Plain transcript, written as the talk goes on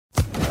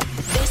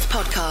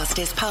podcast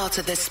is part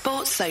of the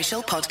Sports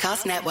Social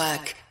Podcast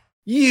Network.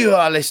 You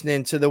are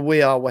listening to the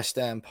We Are West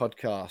Ham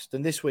podcast,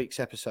 and this week's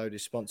episode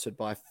is sponsored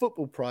by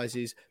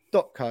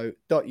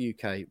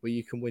footballprizes.co.uk, where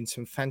you can win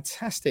some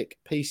fantastic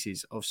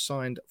pieces of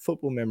signed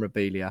football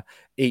memorabilia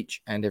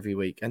each and every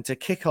week. And to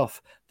kick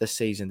off the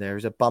season, there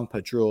is a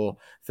bumper draw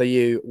for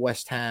you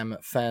West Ham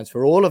fans,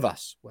 for all of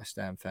us West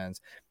Ham fans.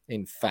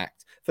 In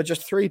fact, for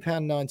just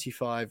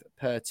 £3.95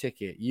 per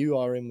ticket, you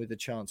are in with a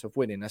chance of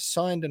winning a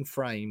signed and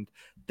framed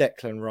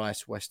Declan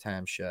Rice West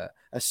Ham shirt,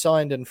 a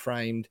signed and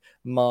framed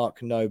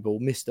Mark Noble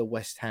Mr.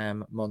 West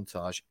Ham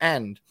montage,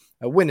 and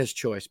a winner's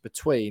choice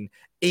between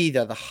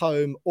either the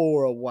home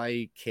or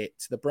away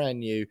kit, the brand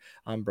new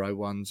Umbro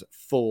ones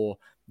for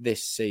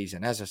this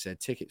season. As I said,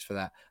 tickets for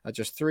that are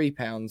just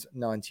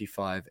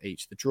 £3.95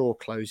 each. The draw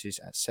closes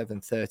at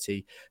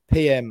 7:30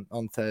 p.m.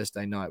 on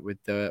Thursday night, with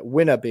the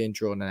winner being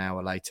drawn an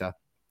hour later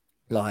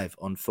live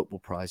on Football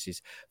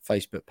Prizes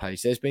Facebook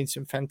page. There's been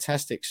some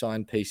fantastic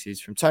signed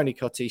pieces from Tony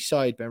Cottee,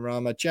 Said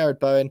Benrahma, Jared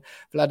Bowen,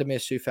 Vladimir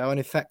Soufal, and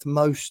in fact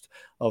most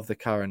of the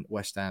current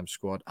West Ham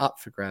squad up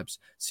for grabs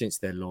since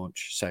their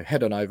launch. So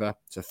head on over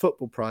to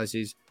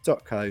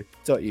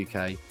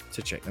footballprizes.co.uk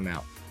to check them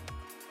out.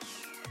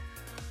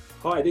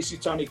 Hi, this is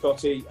Tony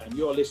Cottee, and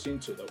you're listening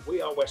to the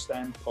We Are West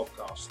Ham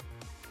podcast.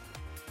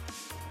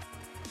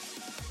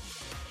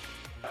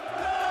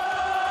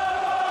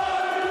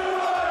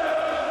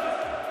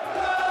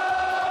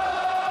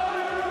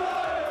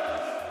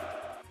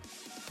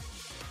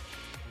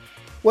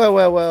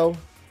 Well.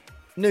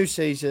 New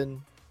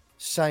season,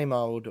 same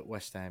old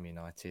West Ham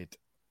United.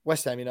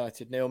 West Ham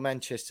United 0,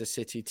 Manchester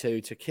City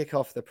 2 to kick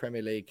off the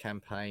Premier League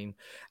campaign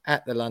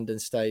at the London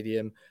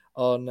Stadium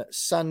on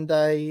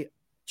Sunday.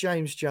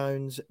 James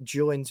Jones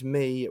joins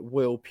me,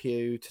 Will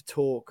Pugh, to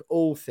talk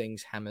all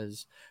things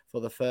Hammers for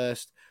the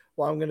first,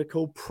 what I'm going to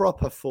call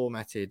proper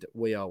formatted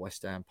We Are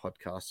West Ham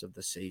podcast of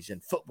the season.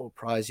 Football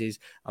prizes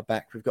are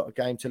back. We've got a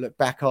game to look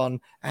back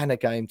on and a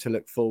game to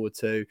look forward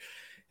to.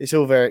 It's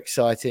all very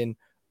exciting,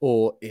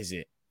 or is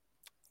it?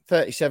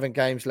 37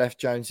 games left,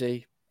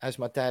 Jonesy. As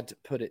my dad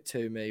put it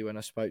to me when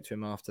I spoke to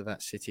him after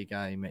that City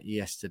game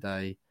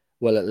yesterday,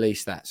 well, at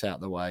least that's out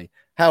the way.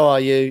 How are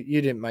you?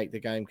 You didn't make the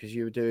game because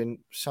you were doing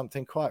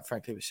something, quite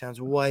frankly, which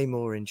sounds way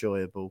more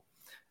enjoyable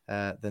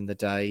than the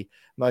day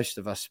most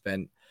of us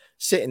spent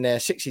sitting there,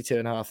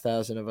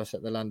 62,500 of us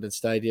at the London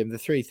Stadium. The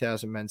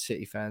 3,000 Man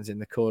City fans in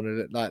the corner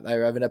looked like they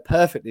were having a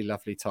perfectly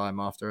lovely time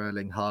after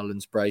Erling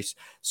Haaland's brace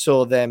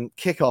saw them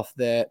kick off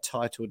their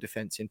title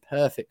defence in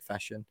perfect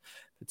fashion,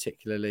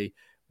 particularly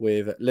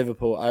with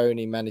Liverpool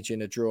only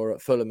managing a draw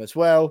at Fulham as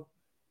well.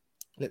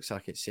 Looks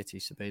like it's City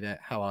to be there.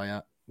 How are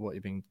you? What have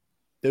you been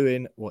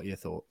doing? What are your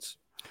thoughts?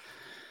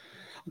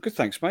 Good,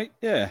 thanks, mate.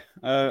 Yeah,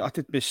 I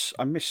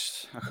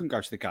couldn't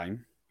go to the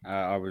game.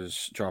 I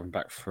was driving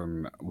back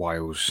from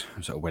Wales. I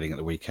was at a wedding at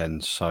the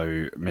weekend,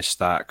 so missed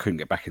that. Couldn't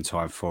get back in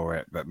time for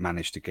it, but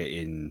managed to get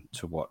in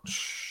to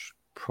watch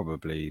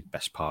probably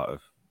best part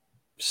of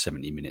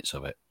 70 minutes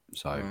of it.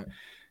 So,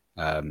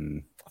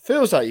 right.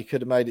 Feels like you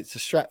could have made it to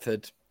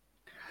Stratford.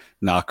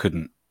 No, I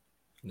couldn't.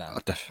 No, I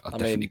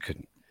definitely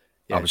couldn't.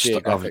 Yeah, I was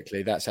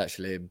geographically, that's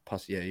actually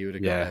impossible. Yeah, you would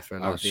have got there for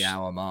like the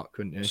hour mark,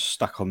 couldn't you?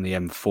 Stuck on the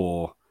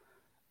M4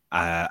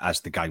 as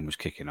the game was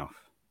kicking off.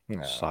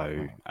 No,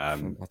 so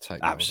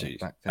absolutely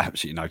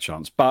no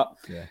chance. But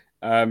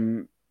other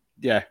than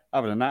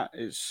that,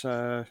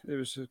 it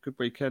was a good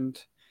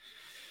weekend.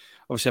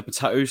 Obviously, had my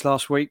tattoos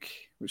last week,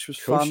 which was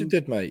fun. Of course you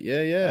did, mate.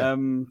 Yeah.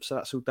 So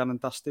that's all done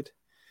and dusted.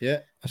 Yeah,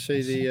 I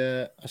see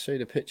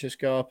the pictures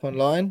go up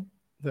online.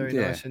 Very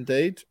nice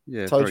indeed.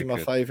 Yeah, told you my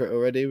favourite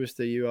already was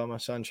the You Are My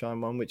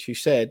Sunshine one, which you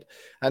said,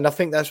 and I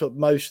think that's what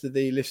most of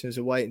the listeners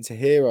are waiting to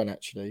hear on.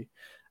 Actually,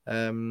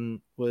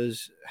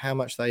 was how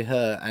much they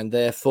hurt, and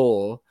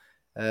therefore,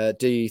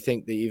 do you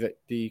think that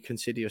do you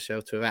consider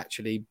yourself to have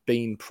actually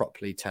been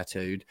properly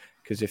tattooed?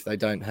 Because if they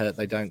don't hurt,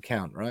 they don't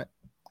count, right?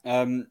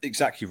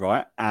 Exactly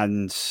right,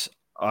 and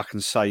I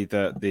can say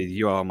that the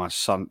You Are My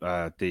Sun,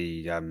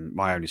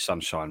 My Only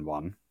Sunshine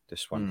one.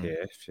 This one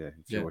here, if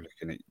you're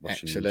looking at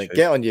watching Excellent. YouTube.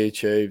 Get on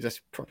YouTube.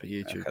 That's proper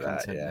YouTube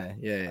content there.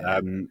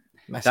 Yeah.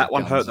 That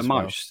one hurt the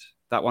most.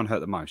 That one hurt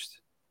the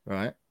most.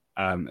 Right.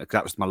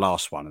 That was my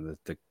last one, and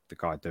the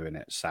guy doing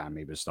it, Sam,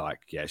 he was like,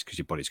 "Yeah, it's because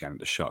your body's going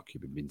into shock.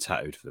 You've been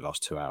tattooed for the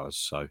last 2 hours,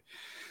 so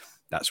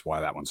that's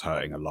why that one's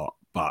hurting a lot."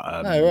 But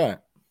right.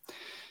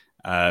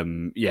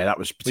 That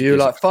was. Were you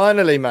like,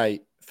 finally,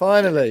 mate?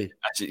 Finally,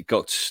 as it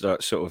got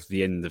to sort of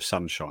the end of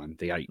Sunshine,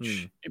 the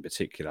H in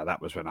particular,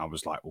 that was when I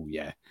was like, "Oh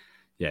yeah,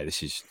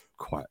 this is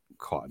quite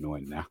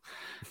annoying now."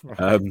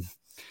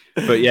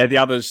 But yeah, the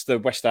others, the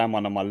West Ham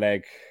one on my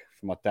leg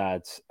for my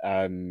dad,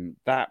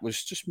 that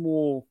was just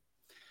more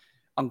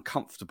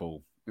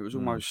uncomfortable. It was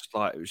almost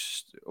like it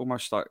was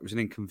an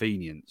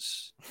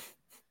inconvenience.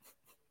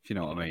 If you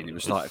know what I mean, it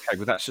was like, okay,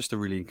 well, that's just a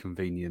really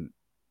inconvenient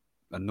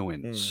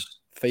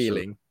annoyance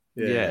feeling.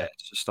 So,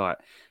 it's just like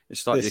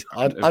this,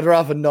 I'd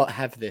rather not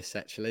have this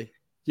actually.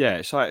 Yeah,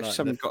 it's like if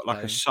someone got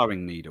like a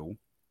sewing needle,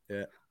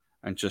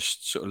 and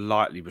just sort of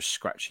lightly was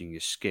scratching your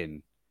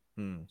skin,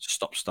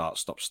 stop,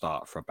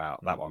 start for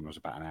about, that one was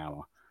about an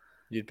hour.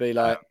 You'd be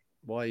like,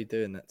 why are you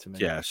doing that to me?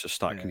 Yeah, it's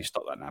just like, can you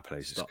stop that now,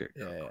 please? Stop. It's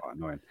quite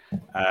annoying.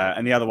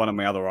 And the other one on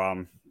my other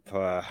arm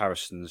for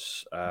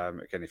Harrison's,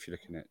 again, if you're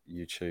looking at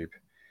YouTube,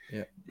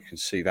 you can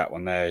see that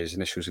one there, his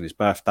initials and his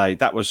birthday.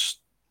 That was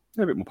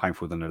a bit more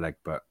painful than the leg,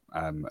 but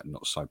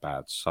not so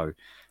bad. So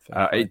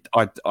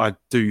I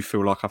do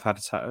feel like I've had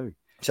a tattoo.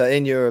 So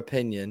in your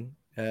opinion,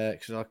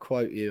 because I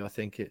quote you, I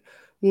think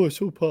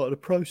it's all part of the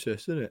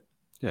process, isn't it?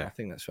 Yeah. I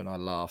think that's when I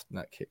laughed and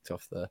that kicked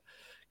off the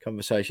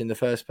conversation in the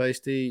first place.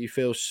 Do you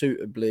feel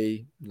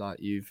suitably like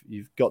you've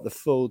got the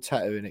full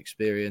tattooing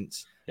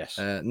experience? Yes.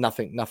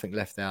 Nothing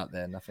left out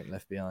there, nothing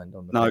left behind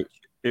on the pitch.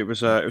 It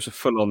was a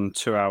full-on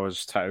 2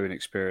 hours tattooing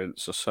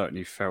experience. I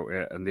certainly felt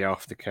it, and the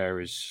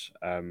aftercare is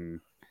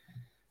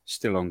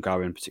still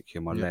ongoing,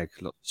 particularly on my leg,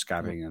 a lot of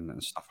scabbing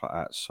and stuff like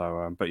that.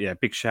 So, but yeah,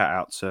 big shout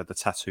out to the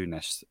Tattoo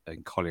Nest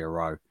in Collier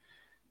Row,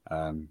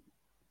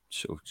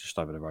 sort of just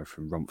over the road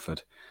from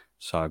Romford.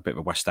 So a bit of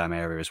a West Ham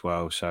area as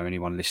well. So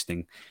anyone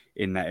listening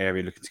in that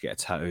area looking to get a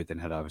tattoo, then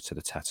head over to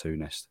the Tattoo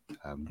Nest.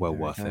 Well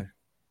worth it.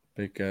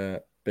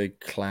 Big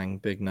clang,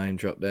 big name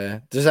drop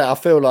there. Does that? I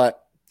feel like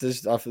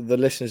the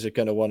listeners are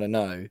going to want to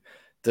know.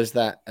 Does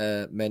that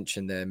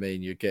mention there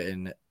mean you're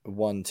getting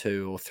 1,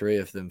 2, or 3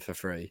 of them for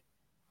free?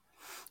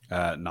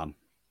 None.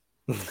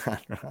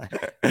 Right.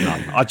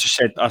 None. I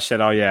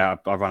said, oh yeah,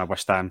 I run a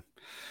West Ham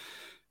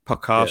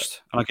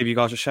podcast, and I'll give you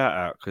guys a shout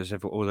out because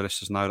all the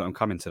listeners know that I'm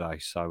coming today.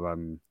 So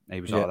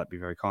he was like, that'd be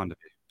very kind of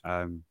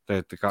you.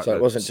 The guy, so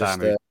it wasn't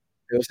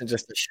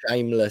just a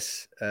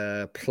shameless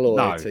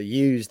ploy to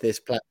use this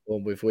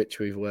platform with which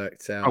we've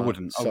worked out. I would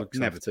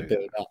never to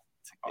build up.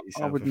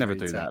 I would never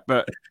do that.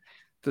 But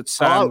that's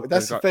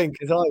the thing,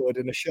 because I would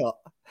in a shot.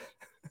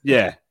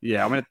 Yeah.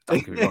 I mean,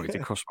 don't get me wrong, it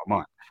did cross my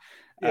mind.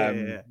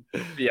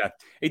 Yeah,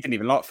 he didn't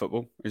even like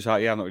football. He was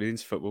like, I'm not really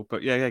into football.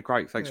 But yeah,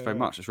 great. Thanks very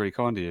much. It's really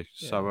kind of you.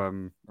 So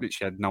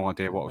literally had no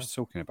idea what I was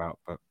talking about.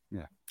 But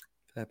yeah.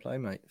 Fair play,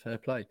 mate. Fair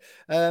play.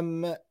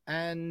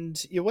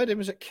 And your wedding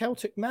was at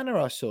Celtic Manor,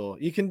 I saw.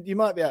 You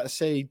might be able to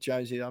see,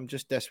 Jonesy, I'm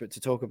just desperate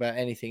to talk about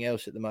anything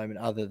else at the moment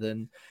other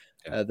than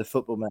the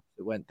football match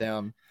that went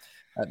down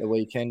at the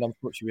weekend.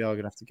 Unfortunately, we are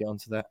going to have to get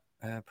onto that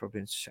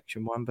probably in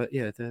section 1. But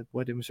yeah, the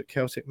wedding was at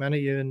Celtic Manor.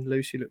 You and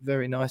Lucy looked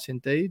very nice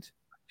indeed.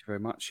 Very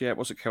much. Yeah, it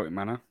was at Celtic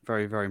Manor.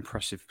 Very, very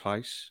impressive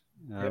place.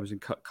 I was in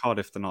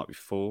Cardiff the night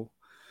before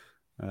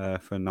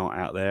for a night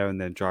out there,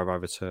 and then drove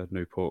over to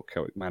Newport,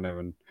 Celtic Manor,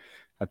 and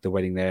had the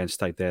wedding there and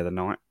stayed there the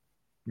night.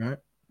 Right.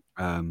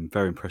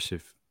 Very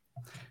impressive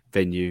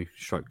venue,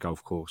 stroke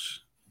golf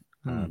course.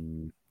 I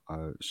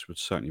would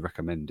certainly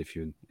recommend if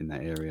you're in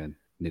that area and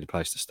need a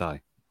place to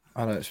stay.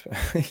 I know.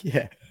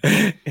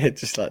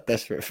 Just like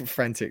desperate,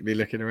 frantically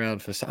looking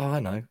around for. I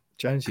know.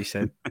 Jonesy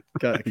said,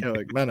 go to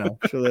Celtic Manor.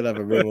 I'm sure they'll have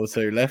a room or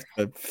 2 left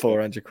for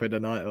 400 quid a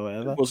night or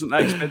whatever. It wasn't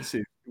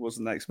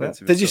that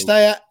expensive. Did you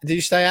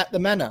stay at the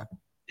Manor?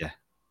 Yeah.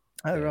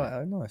 Oh right.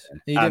 Oh nice.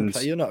 You didn't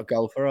play, you're not a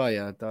golfer, are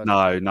you?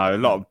 No. A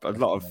lot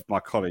of my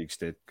colleagues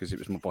did because it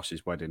was my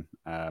boss's wedding.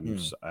 And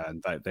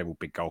they're all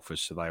big golfers,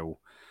 so they all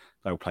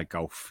played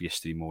golf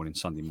yesterday morning,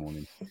 Sunday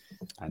morning.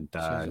 And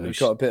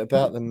Lucy got a bit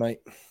about them, mate.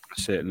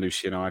 That's it.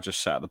 Lucy and I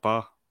just sat at the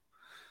bar.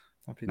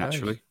 Happy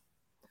naturally. Days.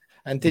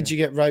 And did you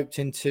get roped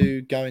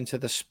into going to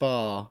the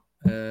spa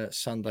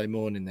Sunday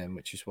morning then,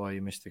 which is why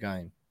you missed the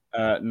game?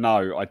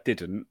 No, I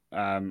didn't.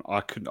 I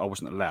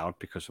wasn't allowed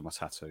because of my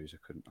tattoos.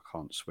 I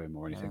can't swim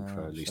or anything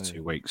for at least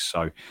 2 weeks.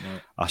 So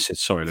I said,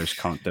 sorry, Lucy,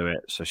 can't do it.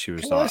 So she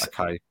was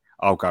okay,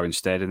 I'll go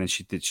instead. And then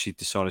she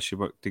decided she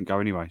didn't go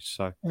anyway.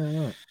 So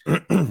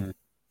can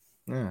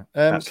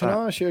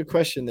I ask you a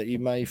question that you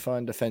may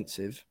find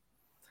offensive?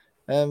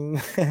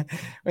 When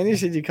you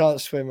said you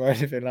can't swim or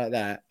anything like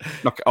that,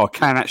 I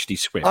can actually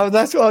swim. Oh,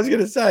 that's what I was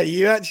going to say.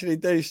 You actually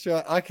do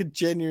strike. I could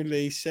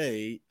genuinely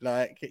see,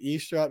 like, you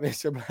strike me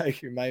as a bloke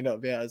who may not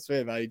be able to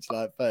swim, age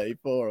like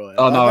 34 or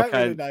whatever. Oh no, I don't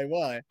really know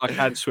why. I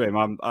can swim.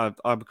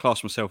 I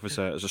class myself as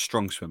a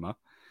strong swimmer.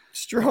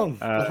 Strong.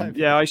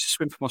 Yeah, I used to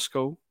swim for my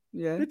school.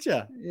 Yeah. Did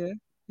you?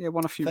 Yeah.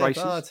 Won a few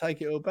races. I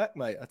take it all back,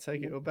 mate. I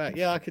take it all back.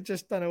 Yeah, I could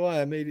just don't know why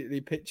I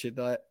immediately pictured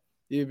like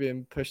you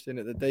being pushed in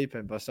at the deep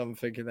end by someone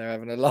thinking they're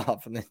having a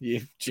laugh and then you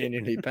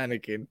genuinely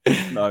panicking.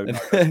 No,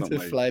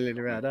 just flailing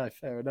around. Oh,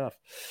 fair enough.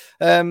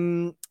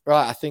 Right,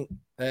 I think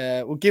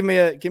well, give me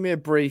a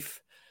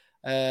brief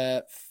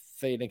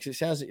feeling because it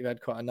sounds like you've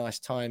had quite a nice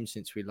time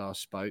since we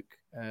last spoke.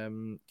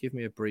 Give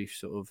me a brief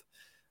sort of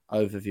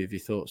overview of your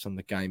thoughts on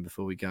the game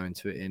before we go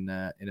into it in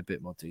a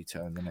bit more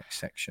detail in the next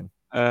section.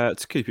 To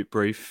keep it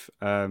brief,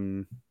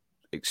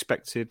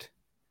 expected,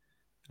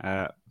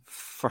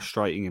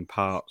 frustrating in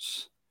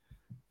parts.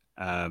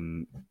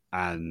 And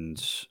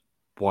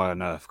why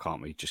on earth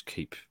can't we just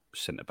keep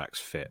centre backs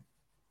fit?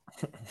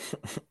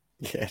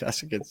 Yeah,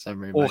 that's a good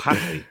summary. Or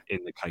happy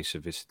in the case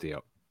of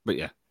Diop, but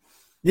yeah.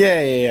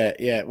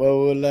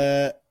 Well,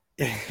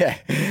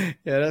 yeah,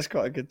 that's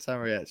quite a good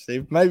summary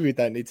actually. Maybe we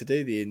don't need to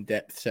do the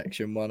in-depth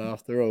section 1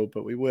 after all,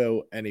 but we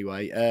will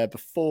anyway.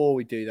 Before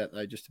we do that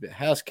though, just a bit of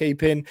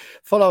housekeeping.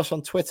 Follow us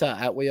on Twitter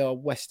at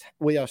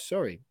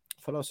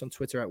Follow us on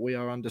Twitter at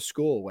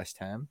 @weare_West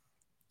Ham.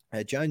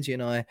 Jonesy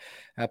and I,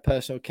 our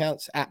personal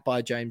accounts at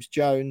by James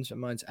Jones,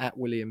 and mine's at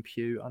William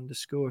Pugh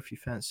 _ if you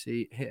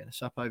fancy hitting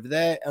us up over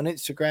there. On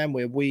Instagram,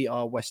 we're We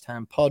Are West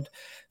Ham Pod.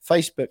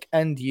 Facebook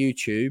and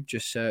YouTube,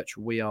 just search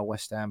We Are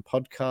West Ham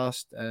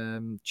Podcast.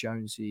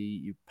 Jonesy,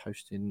 you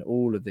posting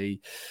all of the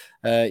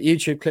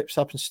YouTube clips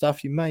up and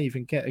stuff. You may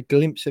even get a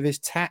glimpse of his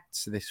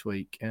tats this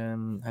week,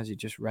 as he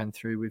just ran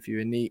through with you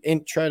in the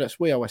intro. That's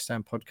We Are West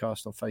Ham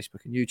Podcast on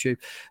Facebook and YouTube.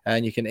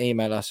 And you can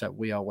email us at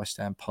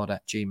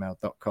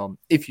wearewesthampod@gmail.com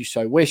if you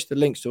so wish. The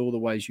links to all the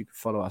ways you can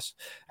follow us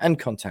and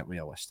contact We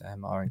Are West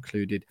Ham are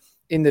included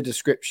in the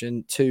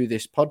description to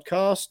this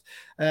podcast.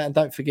 And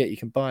don't forget, you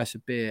can buy us a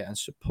beer and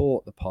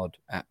support the pod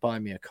at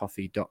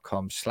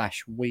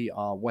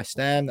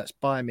buymeacoffee.com/wearewestham. That's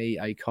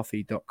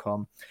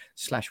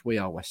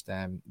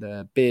buymeacoffee.com/wearewestham.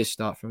 The beers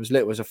start from as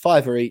little as a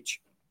 £5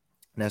 each.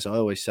 And as I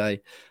always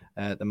say,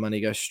 the money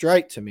goes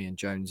straight to me and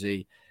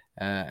Jonesy.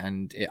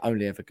 And it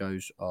only ever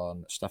goes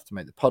on stuff to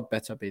make the pod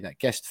better, be that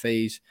guest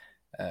fees,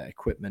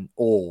 equipment,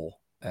 or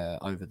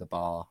over the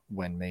bar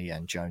when me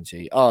and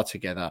Jonesy are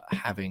together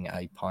having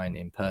a pint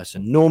in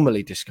person,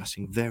 normally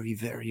discussing very,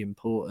 very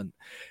important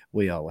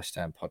We Are West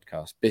Ham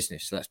podcast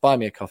business. So that's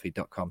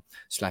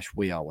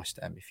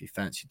buymeacoffee.com/wearewestham if you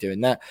fancy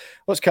doing that.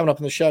 What's coming up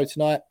on the show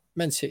tonight?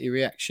 Man City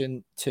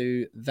reaction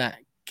to that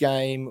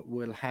game.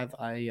 We'll have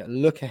a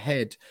look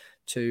ahead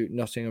to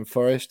Nottingham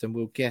Forest, and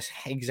we'll guess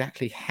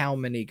exactly how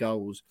many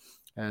goals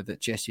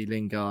that Jesse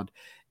Lingard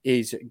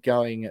is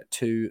going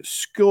to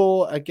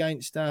score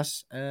against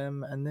us,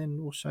 and then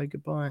we'll say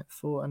goodbye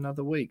for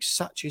another week.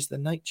 Such is the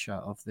nature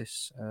of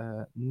this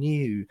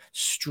new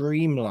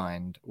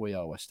streamlined We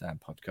Are West Ham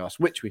podcast,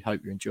 which we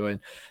hope you're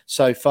enjoying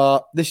so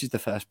far. This is the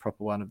first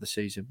proper one of the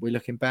season. We're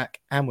looking back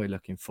and we're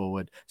looking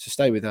forward, so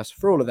stay with us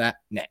for all of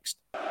that next.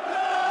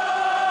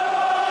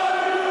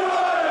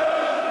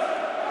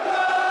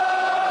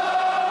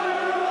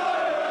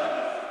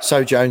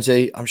 So,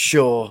 Jonesy, I'm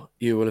sure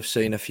you will have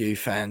seen a few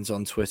fans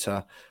on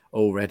Twitter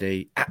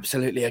already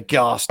absolutely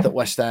aghast that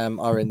West Ham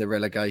are in the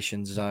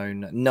relegation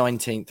zone,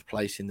 19th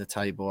place in the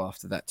table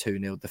after that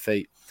 2-0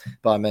 defeat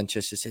by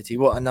Manchester City.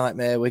 What a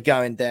nightmare. We're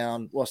going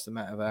down. What's the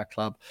matter with our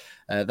club?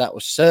 That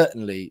was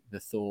certainly the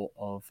thought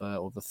of,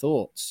 or the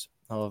thoughts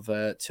of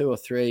two or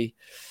three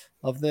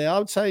of the, I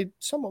would say,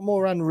 somewhat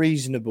more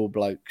unreasonable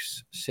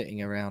blokes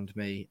sitting around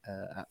me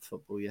at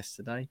football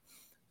yesterday.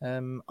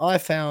 I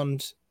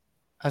found,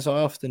 as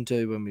I often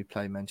do when we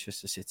play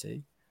Manchester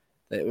City,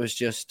 that it was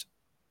just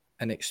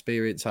an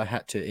experience I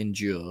had to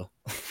endure.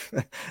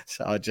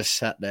 So I just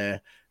sat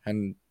there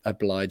and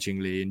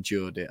obligingly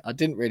endured it. I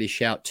didn't really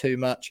shout too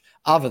much,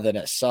 other than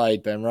at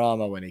Said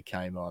Benrahma when he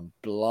came on.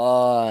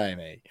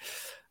 Blimey.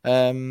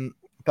 But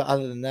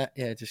other than that,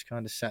 yeah, just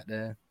kind of sat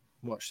there,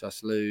 watched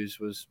us lose,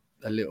 was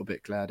a little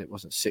bit glad it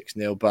wasn't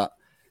 6-0, but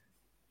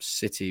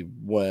City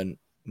weren't.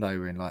 They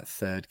were in like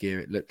third gear,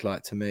 it looked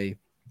like to me.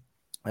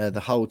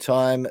 The whole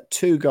time.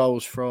 2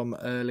 goals from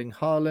Erling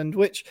Haaland,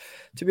 which,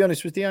 to be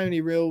honest, was the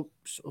only real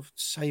sort of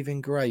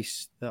saving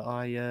grace that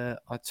I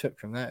took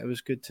from that. It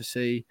was good to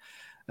see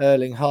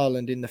Erling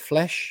Haaland in the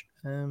flesh.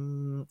 I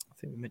think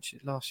we mentioned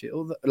it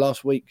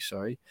last week.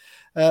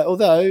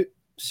 Although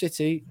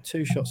City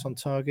 2 shots on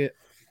target,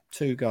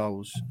 2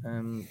 goals,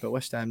 but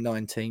West Ham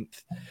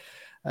 19th.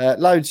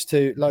 Loads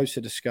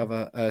to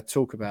discover.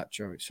 Talk about.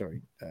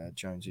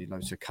 Jonesy.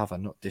 Loads to cover,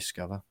 not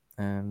discover.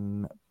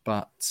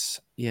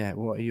 But yeah,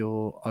 what are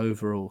your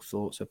overall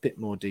thoughts? A bit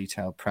more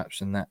detail, perhaps,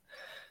 than that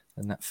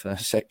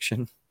first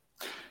section.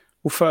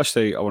 Well,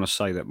 firstly, I want to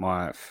say that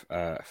my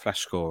Flash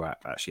Score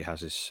app actually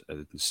has this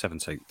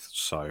 17th,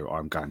 so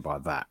I'm going by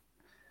that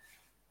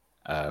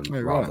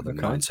rather than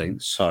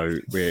 19th. So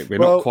we're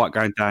not quite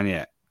going down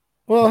yet.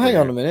 Well, hang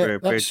on a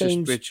minute. We're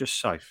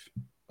just safe.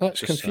 That's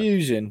just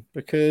confusing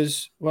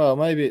because, well,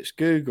 maybe it's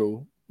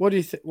Google. What do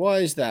you think? Why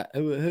is that?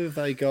 Who have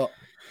they got?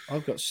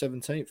 I've got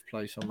 17th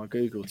place on my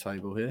Google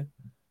table here.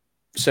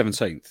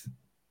 17th?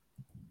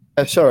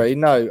 Sorry,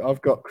 no,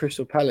 I've got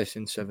Crystal Palace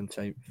in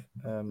 17th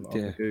on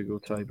the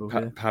Google table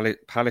here.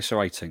 Palace are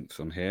 18th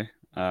on here.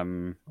 I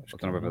don't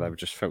know whether they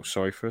just felt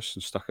sorry for us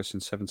and stuck us in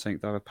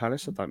 17th over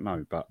Palace. I don't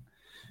know, but...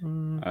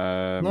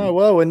 no,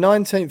 well, we're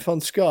 19th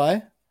on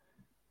Sky.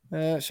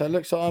 So it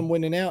looks like I'm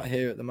winning out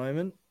here at the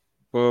moment.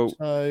 Well,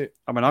 so,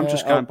 I mean, I'm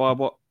just going by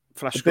what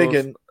Flash Score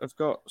have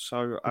got.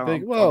 So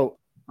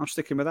I'm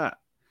sticking with that.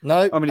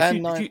 No, I mean,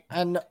 and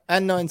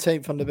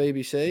 19th on the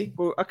BBC.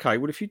 Well, okay.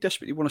 Well, if you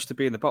desperately want us to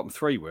be in the bottom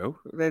 3,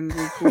 then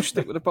we'll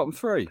stick with the bottom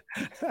 3.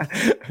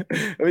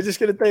 We're just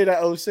going to do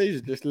that all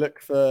season. Just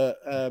look for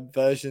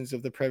versions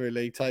of the Premier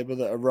League table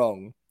that are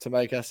wrong to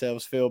make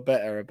ourselves feel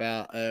better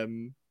about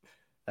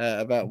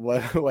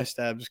West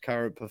Ham's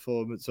current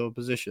performance or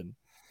position.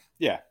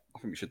 Yeah, I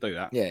think we should do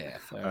that. Yeah.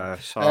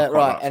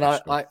 Right, and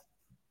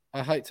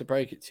I hate to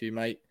break it to you,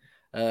 mate.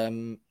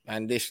 And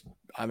this,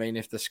 I mean,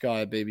 if the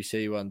Sky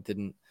BBC one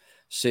didn't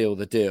seal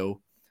the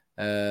deal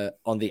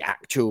on the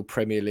actual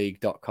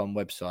PremierLeague.com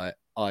website,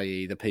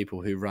 i.e. the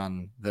people who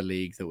run the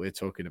league that we're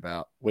talking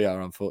about, we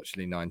are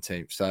unfortunately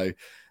 19th. So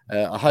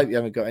I hope you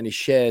haven't got any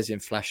shares in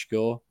Flash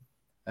Score,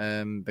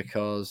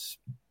 because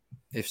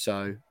if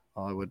so,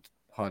 I would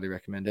highly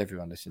recommend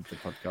everyone listening to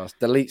the podcast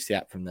deletes the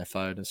app from their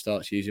phone and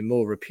starts using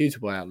more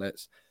reputable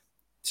outlets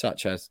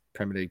such as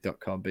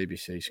PremierLeague.com,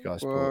 BBC, Sky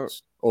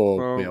Sports,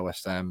 or We Are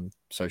West Ham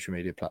social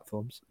media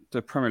platforms.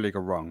 The Premier League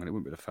are wrong, and it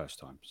wouldn't be the first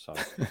time. So,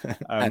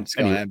 and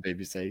Sky anyway, and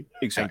BBC,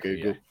 exactly,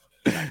 and Google.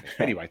 Yeah,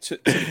 exactly. Anyway, to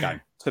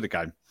the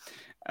game.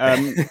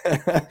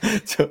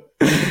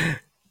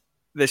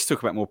 Let's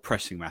talk about more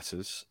pressing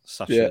matters,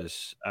 such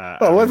as.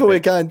 Well, whether we're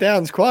going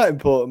down is quite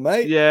important,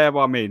 mate. Yeah,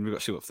 well, I mean,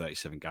 we've still got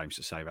 37 games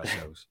to save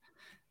ourselves.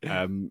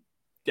 Yeah,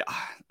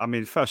 I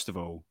mean, first of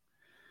all,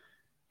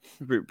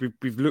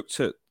 we've looked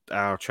at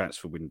our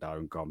transfer window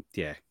and gone,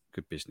 yeah,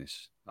 good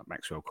business. Like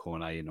Maxwell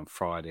Cornet in on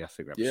Friday, I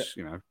think that was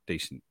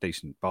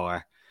decent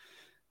buy.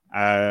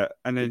 And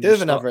then do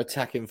have another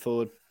attacking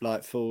forward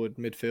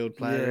midfield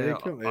player. Yeah,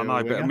 I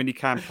know, but I mean, he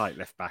can play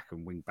left back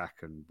and wing back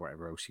and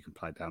whatever else he can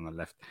play down the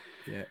left.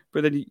 Yeah,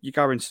 but then you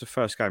go into the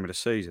first game of the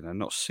season and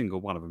not a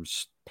single one of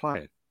them's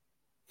playing.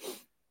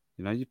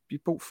 You know, you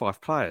bought 5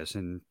 players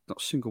and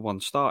not a single one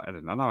started.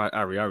 And I know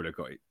Areola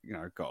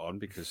got on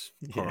because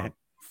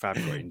Fab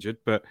got injured,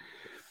 but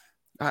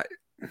that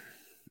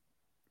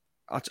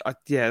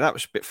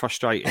was a bit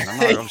frustrating.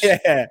 I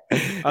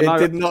know, it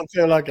did not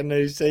feel like a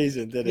new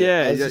season, did it?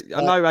 Yeah,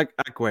 I know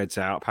Agued's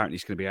out. Apparently,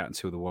 he's going to be out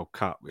until the World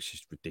Cup, which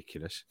is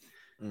ridiculous.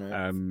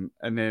 Right.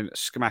 And then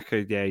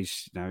Skamaka,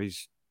 he's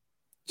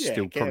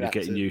still probably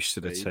getting used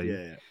to the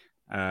team.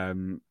 Yeah.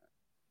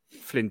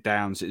 Flynn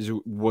Downs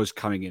was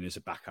coming in as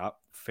a backup.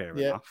 Fair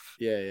enough.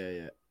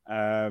 Yeah.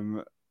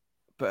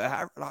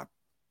 But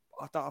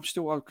I'm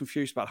still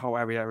confused about the whole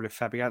Areola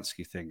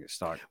Fabianski thing.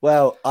 It's like,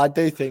 well, I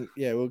do think,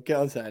 we'll get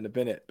on to that in a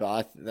minute,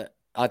 but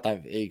I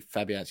don't think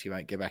Fabianski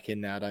won't get back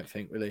in now. I don't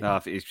think, really. No,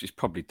 it's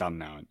probably done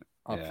now.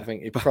 I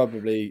think he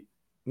probably,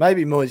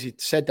 maybe Moyes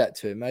said that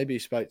to him. Maybe he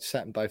sat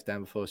them both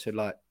down before, said,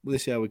 like, well,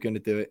 this is how we're going to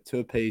do it to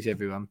appease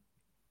everyone.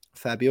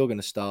 Fab, you're going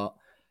to start.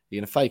 You're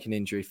going to fake an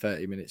injury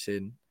 30 minutes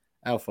in.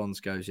 Alphonse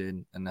goes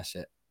in, and that's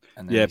it.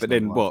 And but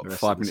then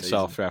 5 minutes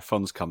after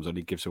Alphonse comes on,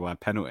 he gives away a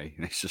penalty.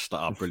 And it's just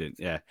like, brilliant.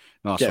 Yeah,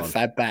 nice Get one.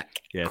 Fab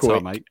back. Yeah,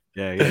 quick. mate.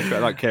 Yeah. I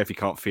don't care if he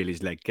can't feel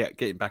his leg. Get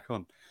him back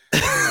on. But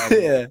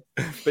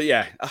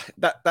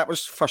that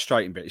was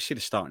frustrating. But you see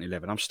the starting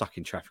 11. I'm stuck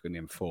in traffic on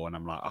the M4, and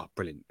I'm like, oh,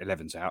 brilliant.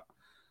 11's out.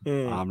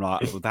 I'm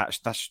like, well,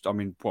 that's. I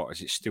mean, what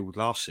is it still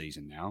last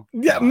season now?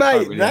 Yeah,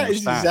 like, mate, that is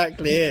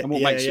exactly it. And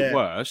what makes it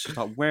worse is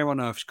like, where on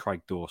earth's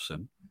Craig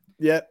Dawson?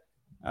 Yeah.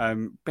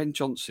 Ben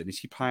Johnson, is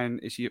he playing?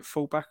 Is he at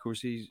fullback or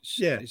is he?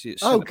 Yeah. Is he at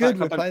good.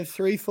 Back? We're playing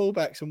 3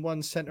 fullbacks and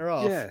 1 centre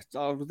half. Yeah.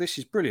 Oh, this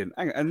is brilliant.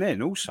 And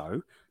then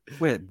also,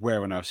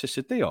 where on earth is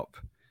the Diop?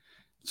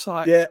 It's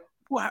like,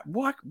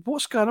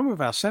 what's going on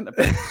with our centre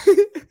backs?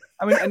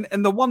 I mean,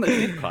 and the one that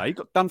did play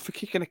got done for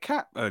kicking a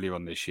cap earlier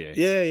on this year.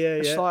 Yeah.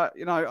 It's like,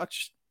 I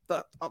just.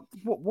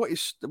 What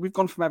is? We've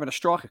gone from having a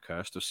striker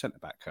curse to a centre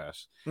back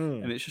curse,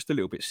 and it's just a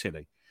little bit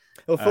silly.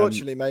 Well,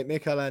 fortunately, mate,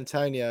 Mikel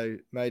Antonio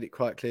made it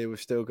quite clear we've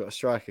still got a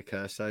striker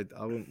curse, so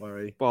I wouldn't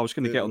worry. Well, I was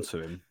going to get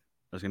onto him.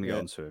 Go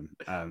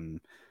on.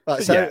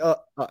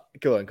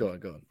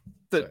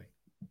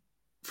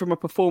 From a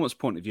performance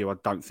point of view, I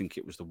don't think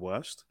it was the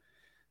worst.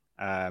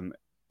 I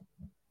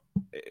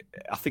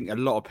think a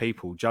lot of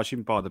people,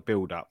 judging by the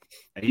build-up,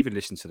 and even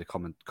listening to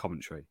the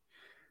commentary,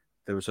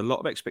 there was a lot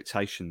of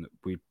expectation that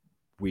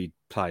we'd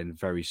play in a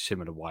very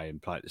similar way and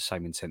play at the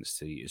same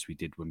intensity as we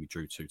did when we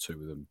drew 2-2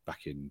 with them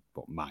back in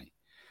May.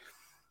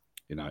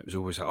 It was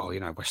always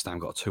like, West Ham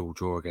got a 2-2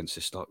 draw against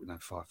this,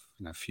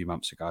 a few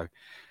months ago,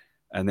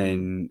 and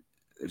then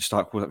it's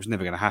like, well, that was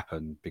never going to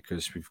happen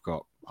because we've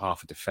got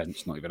half a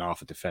defence, not even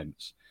half a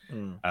defence,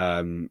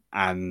 and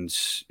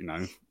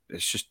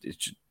it's just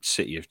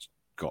City have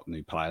got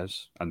new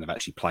players and they've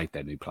actually played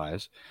their new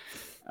players,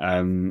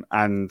 and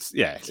it's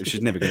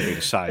just never going to be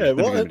the same.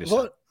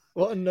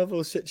 What a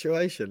novel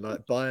situation,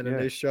 like buying a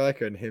new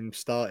striker and him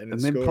starting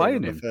and then scoring playing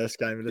in him the first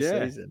game of the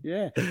season.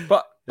 Yeah,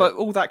 but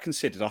all that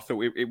considered, I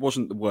thought it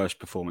wasn't the worst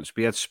performance.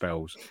 We had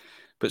spells,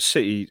 but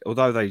City,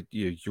 although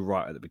you're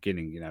right at the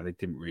beginning, they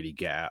didn't really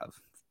get out of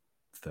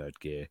third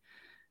gear.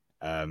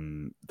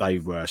 They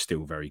were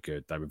still very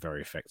good. They were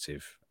very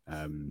effective.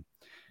 I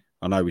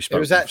know we spoke. It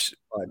was actually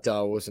quite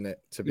dull, wasn't it?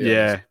 To be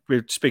honest. We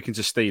were speaking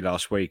to Steve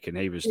last week, and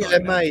he was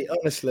mate.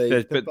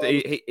 Honestly,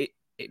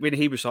 when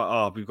he was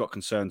like, we've got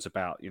concerns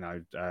about, De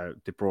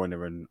Bruyne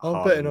and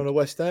I'm betting on a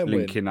West Ham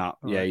linking up.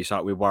 Right. Yeah, he's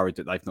like, we're worried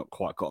that they've not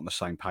quite got on the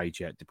same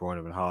page yet, De Bruyne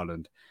and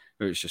Haaland.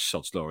 It was just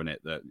sod's law in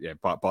it that,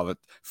 by the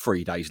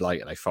 3 days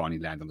later, they finally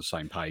land on the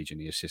same page and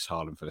he assists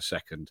Haaland for the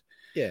second.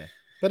 Yeah,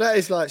 but that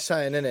is like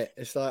saying, isn't it?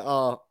 It's like,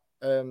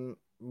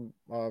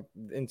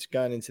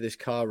 going into this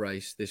car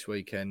race this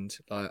weekend,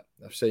 like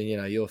I've seen,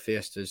 your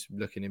Fiesta's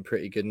looking in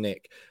pretty good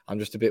nick. I'm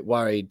just a bit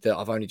worried that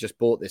I've only just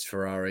bought this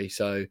Ferrari,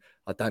 so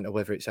I don't know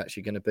whether it's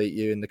actually going to beat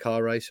you in the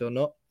car race or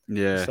not.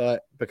 Yeah. So,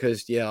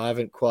 because I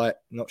haven't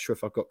not sure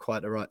if I've got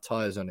quite the right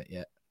tyres on it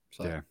yet.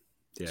 So. Yeah.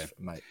 Yeah,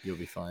 mate, you'll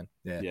be fine.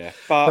 Yeah, yeah.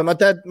 But my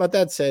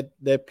dad said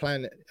they're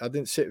playing. I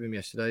didn't sit with him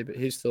yesterday, but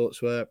his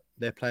thoughts were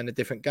they're playing a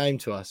different game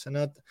to us, and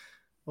I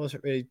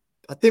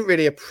didn't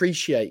really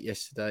appreciate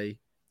yesterday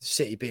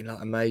City being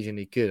like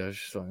amazingly good. I was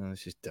just like, oh,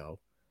 this is dull.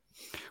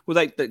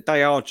 Well,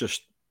 they are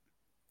just,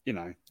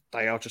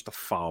 they are just a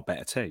far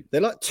better team. They're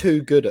like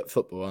too good at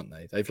football, aren't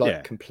they? They've like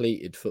Yeah.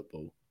 completed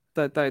football.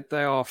 They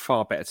are a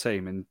far better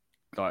team, and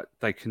like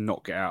they can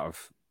not get out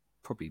of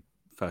probably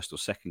first or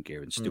second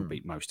gear and still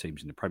beat most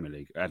teams in the Premier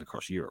League and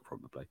across Europe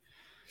probably.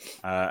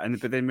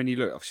 But then when you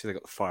look, obviously they've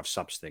got the 5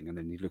 subs thing, and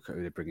then you look at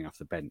who they're bringing off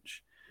the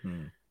bench,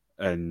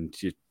 and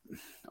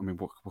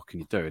what can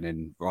you do? And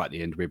then right at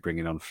the end, we're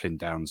bringing on Flynn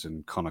Downs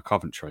and Connor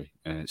Coventry,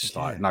 and it's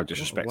like no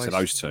disrespect to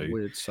those two,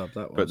 weird sub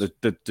that was.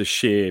 But the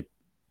sheer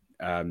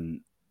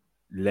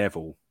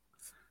level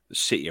that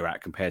City are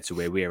at compared to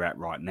where we're at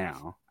right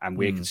now, and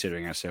we're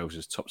considering ourselves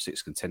as top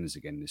 6 contenders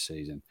again this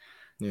season.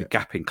 The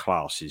gap in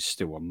class is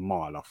still a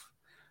mile off.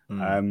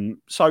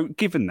 So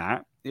given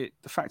that, the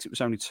fact it was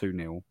only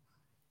 2-0,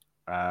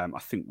 I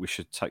think we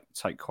should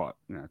take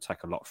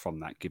a lot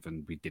from that,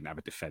 given we didn't have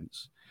a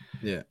defence.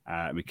 Yeah,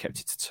 and we kept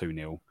it to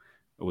 2-0.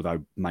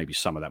 Although maybe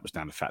some of that was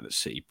down to the fact that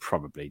City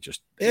probably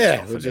just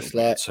we're just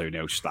like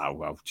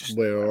 2-0.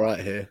 We're all right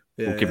here.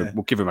 Yeah,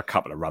 we'll give them a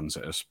couple of runs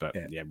at us, but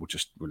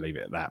we'll leave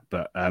it at that.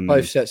 But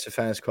both sets of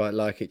fans quite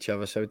like each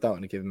other, so we don't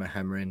want to give them a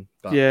hammering.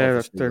 But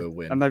we'll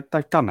win. And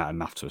they've done that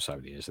enough to us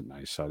over the years, haven't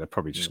they? So they're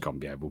probably just gone.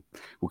 Yeah, we'll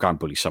go and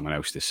bully someone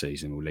else this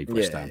season. We'll leave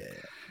West Ham.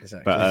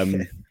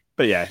 Exactly.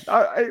 But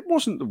it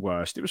wasn't the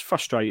worst. It was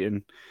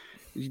frustrating.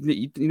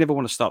 You never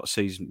want to start the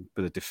season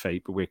with a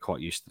defeat, but we're quite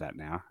used to that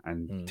now.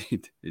 And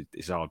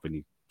it's hard when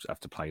you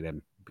have to play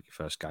them your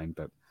first game.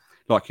 But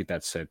like your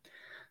dad said,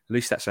 at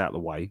least that's out of the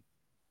way,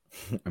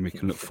 and we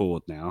can look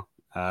forward now.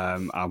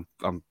 I'm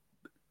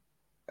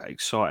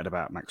excited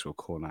about Maxwell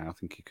Cornet. I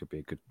think he could be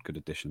a good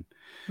addition.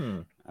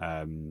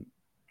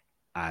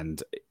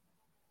 And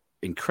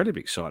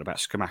incredibly excited about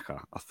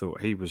Skamaka. I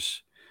thought he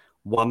was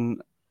one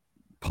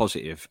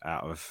positive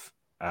out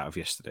of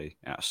yesterday,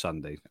 out of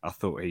Sunday. I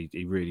thought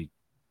he really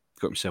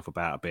got himself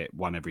about a bit,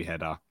 won every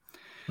header.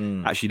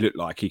 Actually looked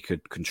like he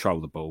could control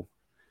the ball.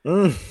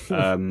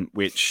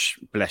 Which,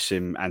 bless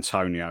him,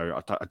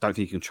 Antonio, I don't think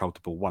he controlled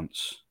the ball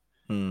once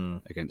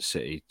against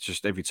City.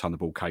 Just every time the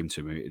ball came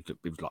to him, it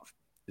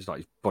was like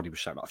his body was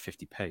shaped like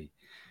 50p.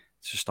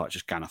 It's just like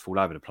going off all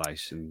over the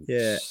place. And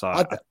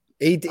so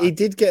he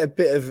did get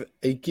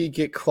he did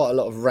get quite a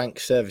lot of rank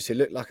service. It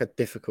looked like a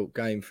difficult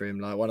game for him,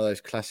 like one of those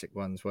classic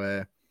ones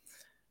where,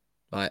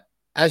 like,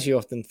 as you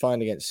often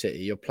find against City,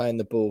 you're playing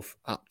the ball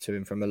up to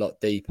him from a lot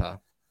deeper.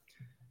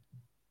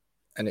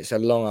 And it's a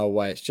long old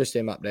way. It's just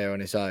him up there on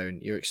his own.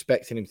 You're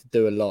expecting him to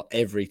do a lot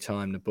every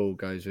time the ball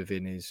goes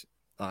within his...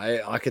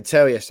 I could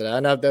tell yesterday. I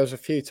know there was a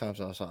few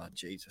times I was like, oh,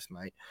 Jesus,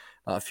 mate.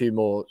 A few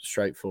more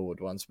straightforward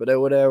ones. But there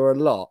were a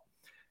lot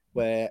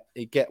where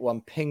he'd get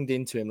one pinged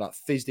into him, like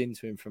fizzed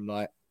into him from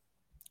like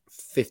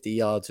 50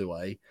 yards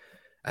away,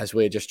 as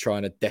we're just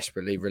trying to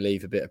desperately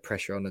relieve a bit of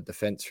pressure on the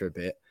defence for a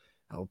bit.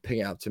 I'll ping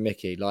it up to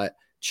Mickey, like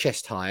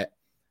chest height.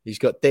 He's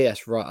got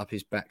DS right up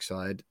his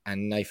backside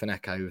and Nathan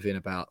Ake within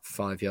about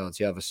 5 yards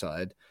the other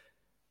side.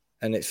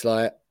 And it's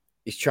like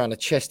he's trying to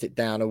chest it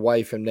down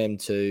away from them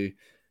two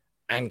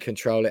and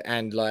control it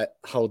and like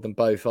hold them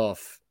both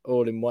off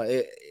all in one.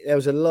 There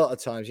was a lot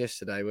of times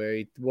yesterday where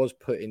he was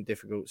put in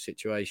difficult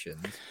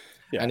situations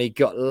and he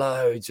got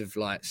loads of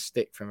like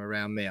stick from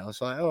around me. I was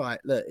like, all right,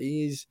 look,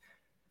 he's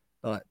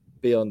like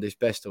beyond his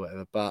best or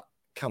whatever, but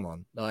come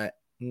on, like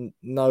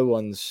no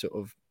one's sort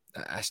of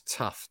as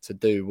tough to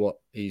do what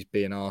he's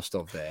being asked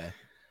of there.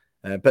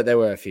 But there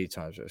were a few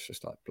times where it's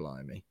just like,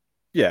 blimey.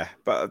 Yeah,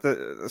 but at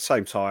the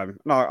same time,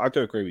 no, I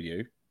do agree with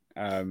you.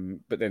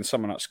 But then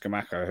someone like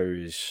Skamaka,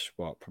 who is,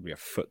 probably a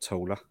foot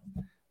taller,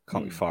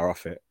 can't be far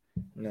off it.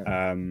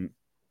 No.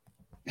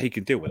 He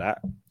can deal with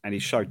that, and he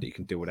showed that he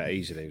can deal with that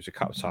easily. There was a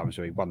couple of times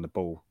where he won the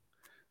ball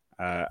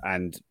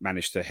and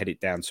managed to head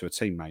it down to a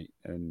teammate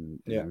and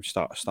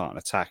start an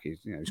attack. He's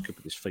good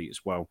with his feet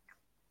as well.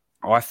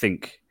 I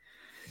think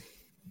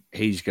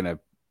he's gonna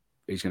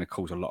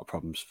cause a lot of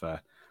problems for,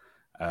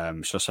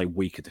 should I say,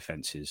 weaker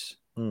defences.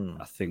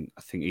 I think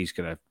he's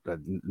gonna.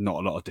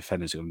 Not a lot of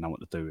defenders are gonna know what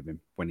to do with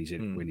him when he's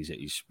at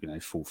his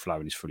full flow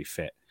and he's fully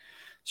fit.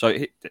 So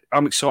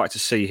I'm excited to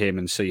see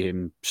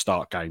him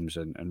start games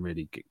and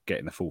really get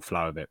in the full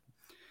flow of it.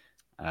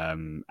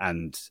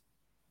 And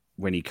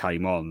when he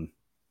came on,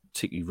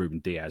 particularly Ruben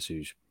Diaz,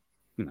 who's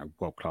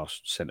world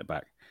class centre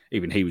back,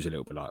 even he was a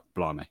little bit like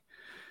blimey.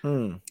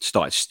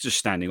 Started just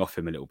standing off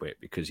him a little bit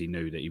because he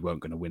knew that he weren't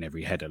going to win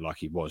every header like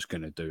he was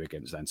going to do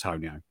against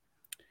Antonio.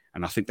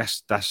 And I think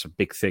that's a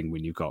big thing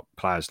when you've got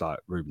players like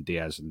Ruben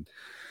Diaz and,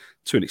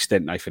 to an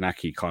extent, Nathan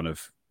Ake kind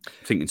of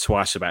thinking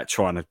twice about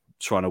trying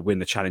to win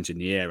the challenge in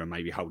the air and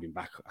maybe holding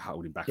back.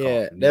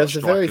 Yeah, there was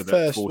the very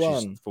first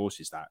one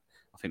forces that.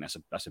 I think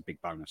that's a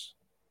big bonus.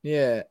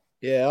 Yeah,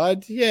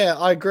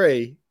 I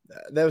agree.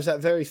 There was that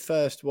very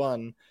first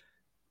one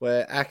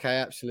where Ake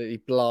absolutely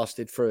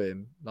blasted through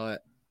him, like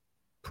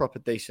proper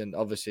decent.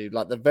 Obviously,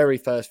 like the very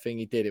first thing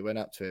he did, it went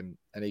up to him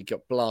and he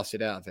got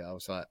blasted out of it. I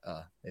was like,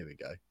 here we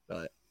go.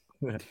 Like,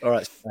 all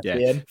right,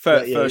 yeah.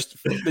 First,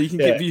 you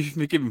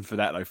can give him for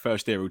that though.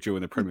 First aerial duel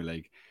in the Premier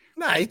League.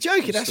 No, he's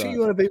joking. That's what you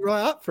want to be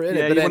right up for, isn't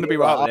yeah, it? But you want to be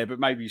right up there, but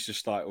maybe he's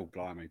just like, oh,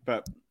 blimey.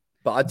 But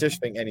I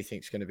just think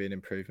anything's going to be an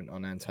improvement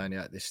on Antonio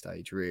at this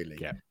stage, really.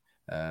 Yeah.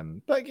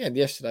 But again,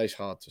 yesterday's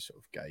hard to sort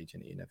of gauge,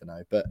 and you never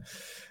know. But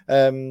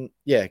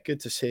yeah, good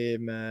to see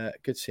him.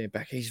 Good to see him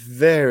back. He's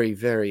very,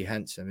 very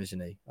handsome,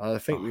 isn't he? I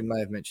think we may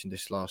have mentioned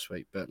this last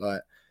week, but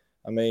like,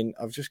 I mean,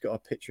 I've just got a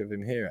picture of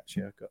him here.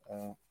 Actually, I've got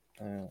a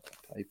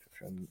paper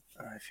from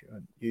if you're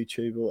on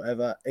YouTube or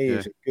whatever. He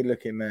is a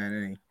good-looking man,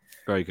 isn't he?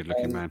 Very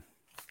good-looking man.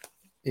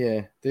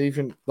 Yeah,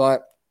 even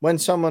like when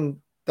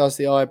someone does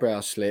the eyebrow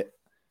slit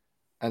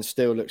and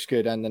still looks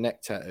good, and the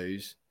neck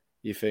tattoos,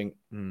 you think,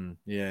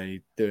 yeah,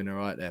 you're doing all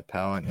right there,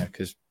 pal, aren't you?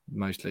 Because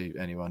mostly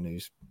anyone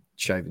who's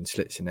shaving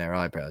slits in their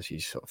eyebrows, you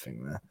sort of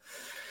think that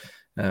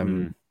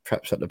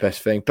perhaps not the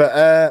best thing.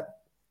 But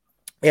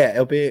yeah,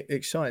 it'll be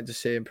exciting to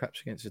see him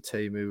perhaps against a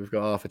team who we've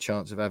got half a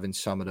chance of having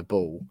some of the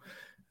ball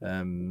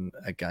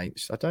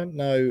against. I don't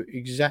know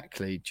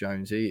exactly,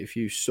 Jonesy, if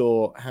you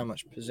saw how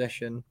much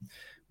possession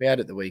we had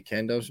at the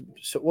weekend.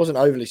 Wasn't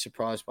overly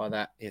surprised by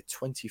that. Yeah,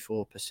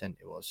 24%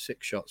 it was.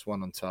 6 shots,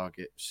 1 on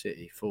target.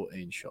 City,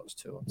 14 shots,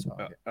 2 on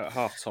target. At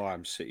half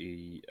time,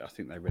 City, I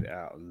think they read it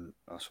out, and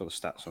I saw the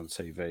stats on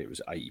TV. It was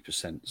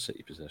 80%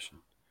 City possession.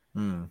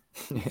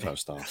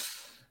 First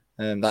half.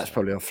 That's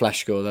probably on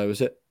flash score, though, was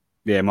it?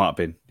 Yeah, it might have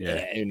been.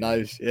 Yeah, who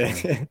knows?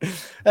 Yeah.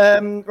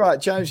 Right,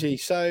 Jonesy.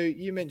 So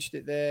you mentioned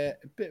it there.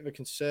 A bit of a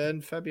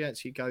concern.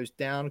 Fabianski goes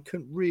down.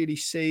 Couldn't really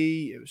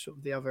see. It was sort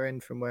of the other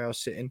end from where I was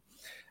sitting.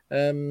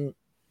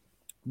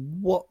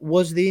 What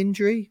was the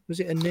injury?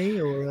 Was it a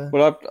knee or?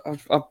 Well,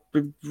 I've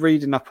been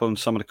reading up on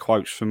some of the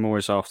quotes from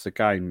Moyes after the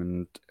game,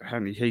 and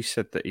apparently he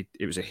said that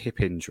it was a hip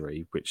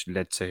injury which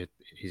led to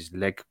his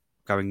leg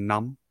going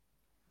numb.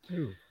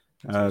 Ooh,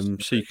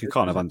 so you can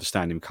kind of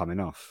understand him coming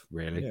off,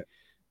 really.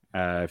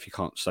 Yeah. If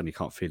you suddenly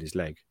can't feel his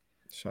leg.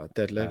 It's like a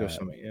dead leg or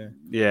something, yeah.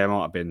 Yeah, it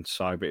might have been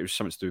so, but it was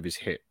something to do with his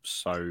hip.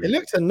 So it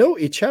looked a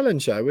naughty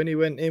challenge though when he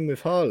went in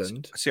with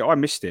Haaland. See, I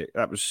missed it.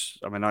 That was,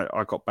 I mean,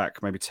 I got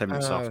back maybe 10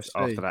 minutes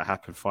after that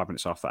happened, 5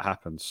 minutes after that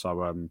happened.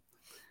 So,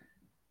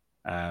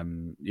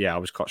 yeah, I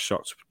was quite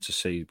shocked to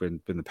see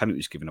when the penalty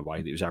was given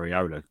away that it was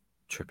Areola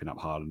tripping up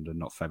Haaland and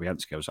not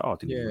Fabianski. I was like, I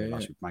didn't even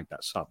realise we'd made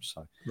that sub.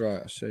 So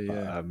right, I see,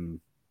 yeah.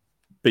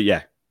 But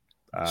yeah.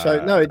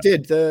 So no, it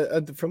did.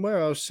 From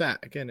where I was sat,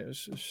 again, it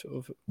was sort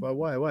of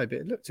way away, but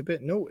it looked a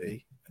bit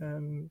naughty.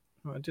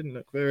 It didn't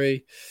look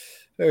very,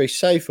 very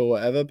safe or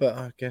whatever. But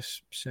I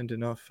guess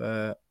sending off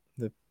the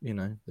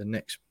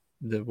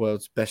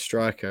world's best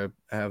striker,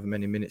 however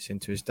many minutes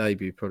into his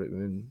debut, probably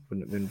wouldn't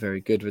have been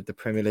very good with the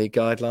Premier League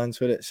guidelines,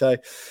 would it? So,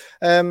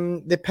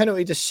 the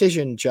penalty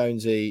decision,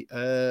 Jonesy.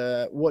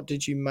 What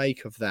did you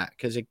make of that?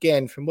 Because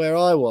again, from where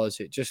I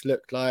was, it just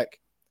looked like,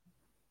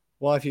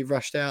 why have you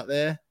rushed out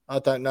there? I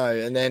don't know.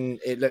 And then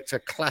it looked a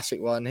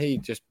classic one. He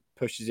just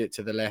pushes it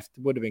to the left.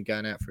 Would have been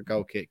going out for a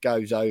goal kick.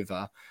 Goes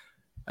over.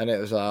 And it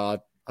was, I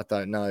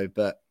don't know.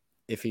 But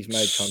if he's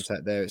made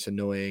contact there, it's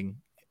annoying.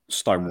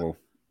 Stonewall.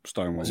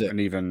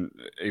 And even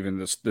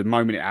the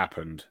moment it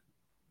happened,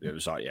 it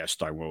was like, yeah,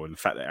 Stonewall. And the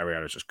fact that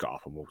Areola just got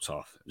up and walked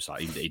off, it was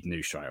like he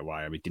knew straight away.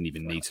 I mean, he didn't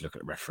even need to look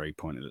at the referee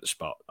pointed at the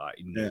spot. Like,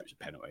 he knew it was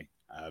a penalty.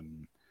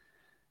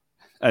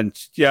 And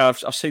yeah,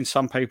 I've seen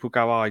some people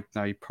go,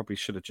 he probably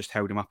should have just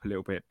held him up a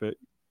little bit. But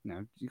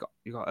you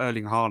got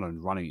Erling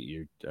Haaland running at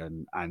you,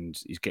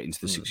 and he's getting to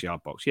the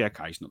 6-yard box. Yeah,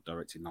 okay, he's not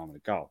directing no one a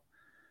goal,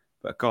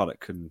 but a guy that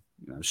can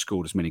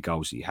score as many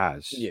goals as he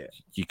has,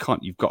 you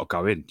can't. You've got to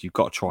go in. You've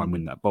got to try and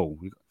win that ball.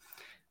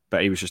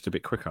 But he was just a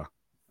bit quicker,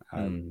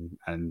 and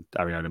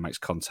Areola makes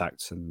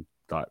contact and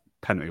like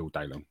penalty all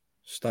day long.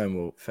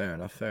 Stonewall, fair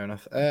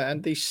enough.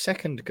 And the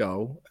second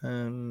goal,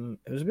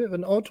 it was a bit of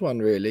an odd one,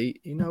 really.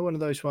 One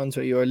of those ones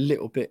where you're a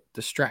little bit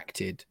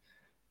distracted,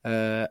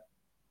 and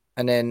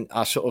then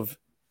I sort of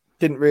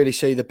didn't really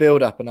see the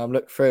build-up, and I'm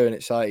looking through, and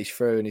it's like he's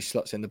through, and he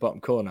slots in the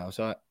bottom corner. I was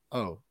like,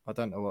 oh, I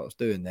don't know what I was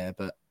doing there,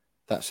 but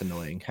that's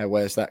annoying.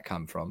 Where's that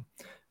come from?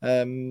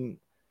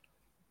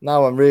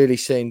 No one really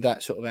seemed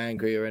that sort of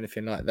angry or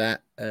anything like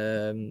that.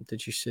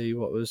 Did you see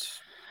what was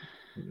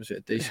it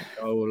a decent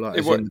goal? Like,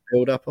 was in the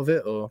build-up of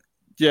it, or?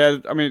 Yeah,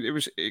 I mean,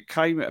 it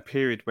came at a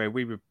period where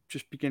we were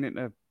just beginning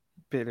to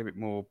be a little bit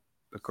more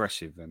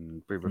aggressive,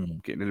 and we were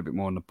getting a little bit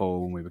more on the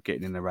ball, and we were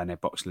getting in around their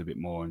box a little bit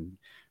more, and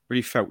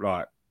really felt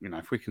like,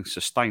 if we can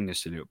sustain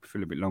this for a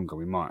little bit longer,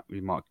 we might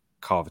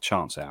carve a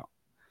chance out.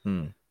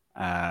 And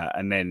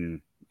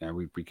then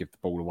we give the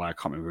ball away. I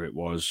can't remember who it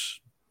was.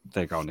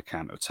 They go on the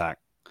counter attack,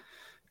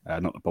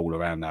 knock the ball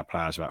around our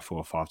players about 4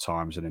 or 5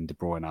 times, and then De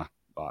Bruyne,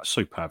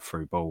 superb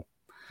through ball,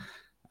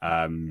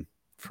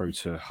 through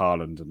to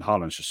Haaland, and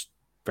Haaland's just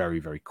very,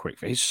 very quick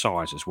for his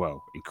size as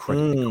well,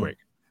 incredibly quick.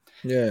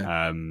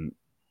 Yeah.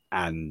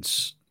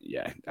 And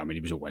yeah, I mean,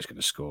 he was always going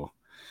to score.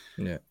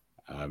 Yeah.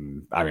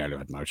 Areola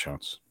had no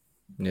chance.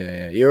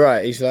 Yeah, you're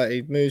right. He's like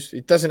he moves.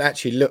 It doesn't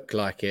actually look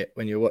like it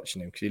when you're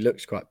watching him because he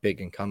looks quite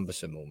big and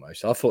cumbersome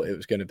almost. I thought it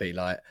was going to be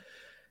like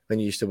when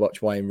you used to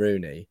watch Wayne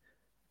Rooney.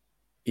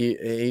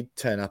 He'd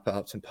turn up at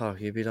Upton Park.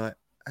 He'd be like,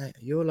 hey,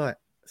 "You're like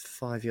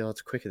 5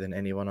 yards quicker than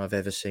anyone I've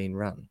ever seen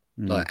run."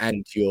 Like,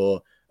 and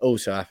you're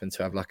also happen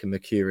to have like a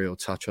mercurial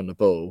touch on the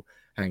ball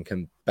and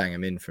can bang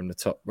him in from the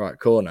top right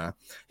corner.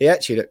 He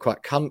actually looked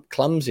quite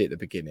clumsy at the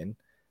beginning.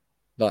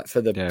 Like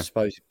for the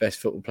supposed best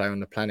football player on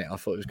the planet, I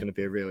thought it was going to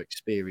be a real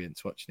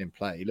experience watching him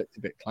play. He looked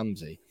a bit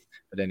clumsy,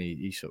 but then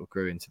he sort of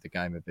grew into the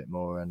game a bit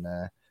more. And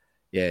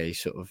he's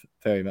sort of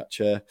very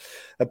much a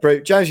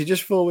brute. Jonesy,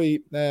 just before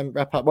we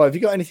wrap up, have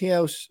you got anything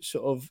else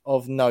sort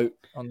of note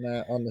on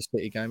the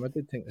City game? I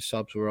did think the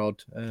subs were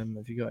odd.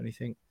 Have you got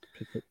anything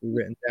particularly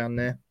written down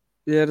there?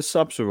 Yeah, the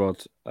subs are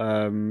odd.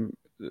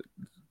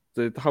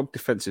 The whole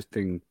defensive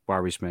thing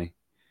worries me.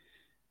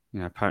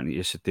 Apparently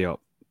Diop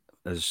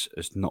has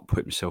not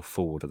put himself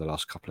forward in the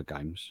last couple of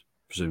games.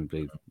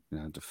 Presumably,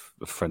 the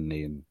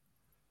friendly and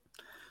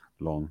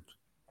long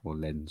or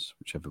lens,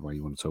 whichever way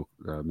you want to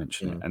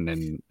mention it, and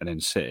then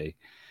City.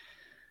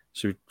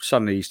 So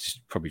suddenly he's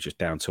probably just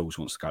down tools,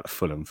 wants to go to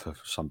Fulham for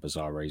some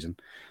bizarre reason.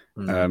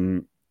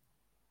 Though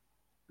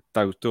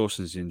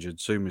Dawson's injured,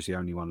 Zuma's the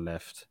only one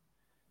left.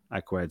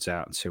 Aguerd's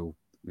out until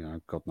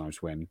God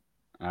knows when.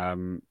 I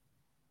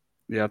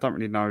don't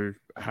really know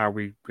how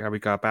we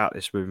go about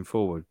this moving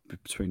forward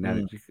between now.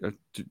 Do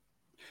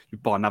you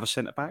buy another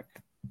centre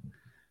back?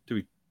 Do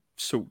we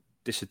sort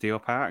this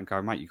Diop out and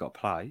go, mate, you got to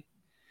play?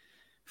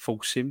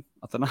 Force him?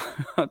 I don't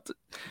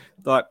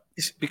know.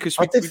 Because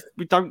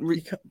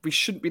we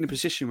shouldn't be in a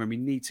position when we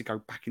need to go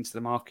back into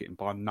the market and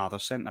buy another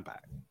centre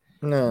back.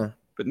 No.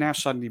 But now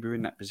suddenly we're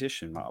in that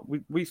position. Like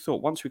we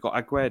thought once we got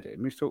Aguerd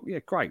in, we thought, yeah,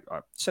 great,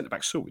 right, centre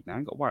back sorted now.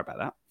 Ain't got to worry about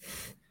that.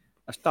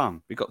 That's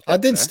done. We got. I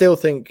did still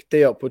think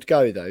Diop would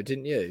go though,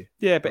 didn't you?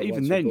 Yeah, but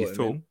even then you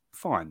thought,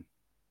 fine,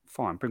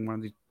 bring one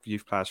of the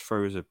youth players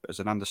through as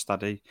an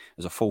understudy,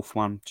 as a fourth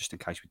one, just in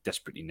case we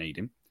desperately need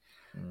him.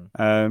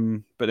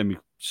 But then we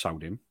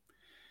sold him.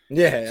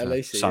 Yeah, at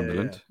least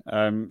Sunderland.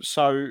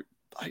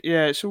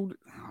 Yeah. It's all.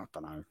 I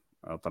don't know.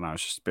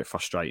 It's just a bit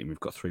frustrating. We've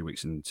got 3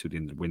 weeks until the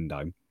end of the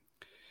window,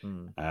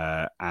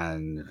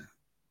 and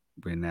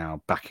we're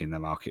now back in the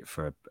market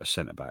for a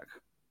centre back,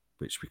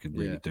 which we could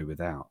really do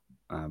without.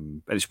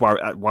 And it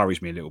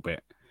worries me a little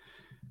bit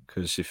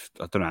because if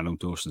I don't know how long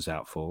Dawson's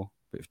out for,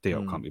 but if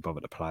Diop can't be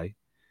bothered to play,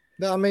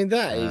 no, I mean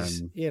that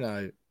is, if you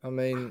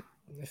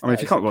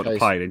can't bother to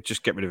play, then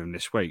just get rid of him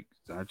this week.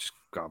 Just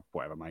go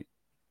whatever, mate.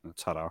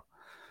 Ta-da.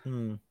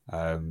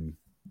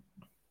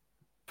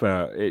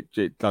 But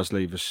it does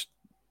leave us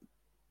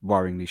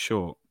worryingly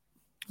short.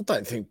 I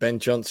don't think Ben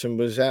Johnson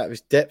was out of his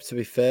depth, to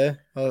be fair.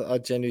 I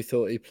genuinely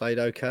thought he played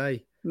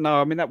okay.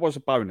 No, I mean, that was a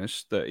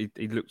bonus that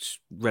he looked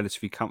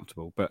relatively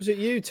comfortable. But was it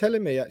you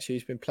telling me, actually,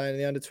 he's been playing in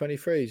the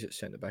under-23s at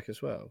centre-back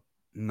as well?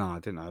 No, I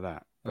didn't know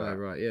that. Oh,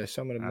 right. Yeah,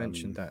 someone had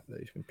mentioned that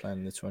he's been playing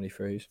in the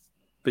 23s.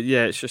 But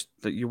yeah, it's just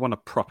that you want a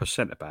proper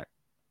centre-back.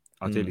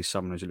 Ideally,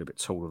 someone who's a little bit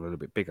taller, a little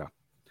bit bigger.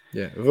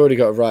 Yeah, we've already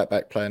got a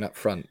right-back playing up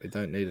front. We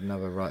don't need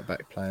another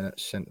right-back playing at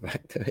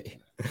centre-back, do we?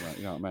 Right,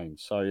 you know what I mean?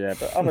 So, yeah,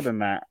 but other than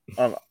that,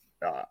 I've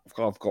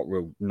got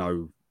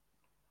no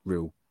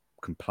real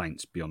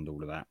complaints beyond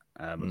all of that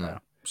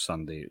about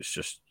Sunday. It's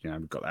just,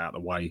 we've got that out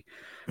of the way.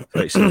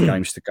 36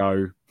 games to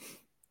go.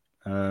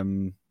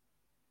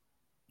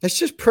 It's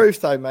just proof,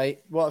 though,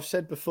 mate, what I've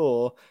said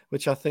before,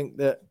 which I think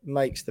that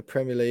makes the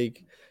Premier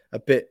League a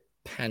bit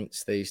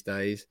pants these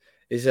days,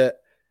 is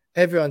that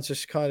everyone's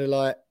just kind of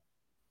like,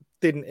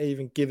 didn't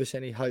even give us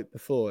any hope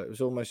before. It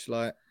was almost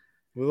like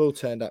we've all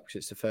turned up because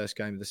it's the first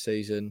game of the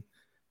season.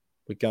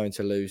 We're going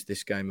to lose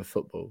this game of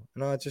football.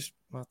 And I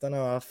don't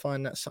know, I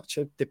find that such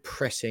a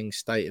depressing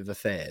state of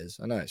affairs.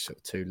 I know it's sort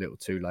of too little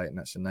too late and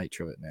that's the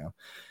nature of it now.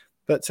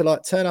 But to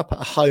like turn up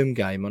at a home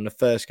game on the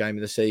first game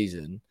of the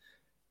season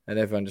and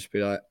everyone just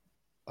be like,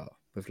 oh,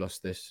 we've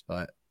lost this.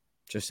 Like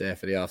just there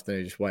for the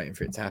afternoon, just waiting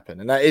for it to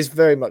happen. And that is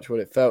very much what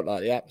it felt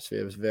like. The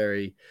atmosphere was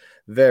very,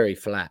 very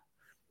flat.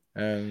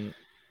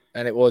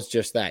 And it was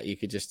just that. You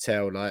could just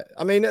tell, like,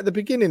 I mean, at the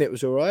beginning it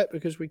was all right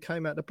because we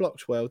came out the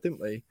blocks well,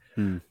 didn't we?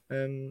 And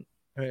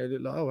it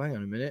looked like, oh, hang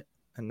on a minute.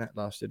 And that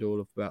lasted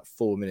all of about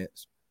 4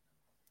 minutes.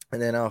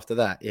 And then after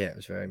that, yeah, it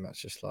was very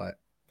much just like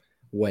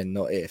when,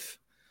 not if.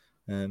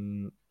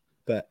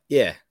 But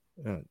yeah,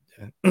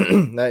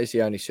 that is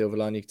the only silver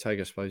line you can take,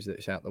 I suppose, that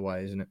it's out the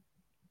way, isn't it?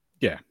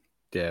 Yeah.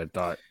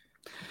 Like,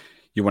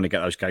 you want to get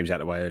those games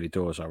out of the way early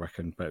doors, I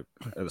reckon. But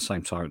at the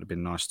same time, it would have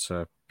been nice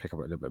to pick up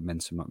a little bit of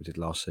momentum like we did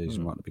last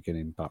season right at the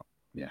beginning. But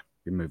yeah,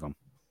 we move on.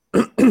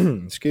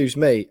 Excuse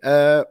me.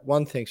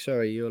 One thing,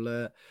 sorry,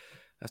 you'll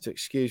have to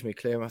excuse me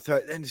clearing my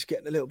throat. Then just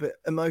getting a little bit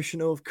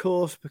emotional, of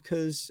course,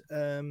 because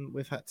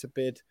we've had to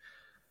bid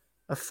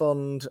a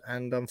fond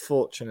and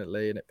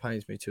unfortunately, and it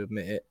pains me to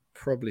admit it,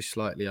 probably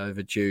slightly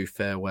overdue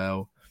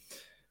farewell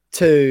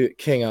to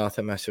King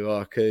Arthur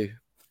Masuaku.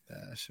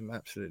 some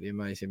absolutely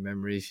amazing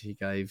memories he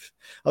gave.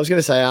 I was going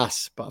to say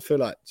us, but I feel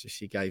like just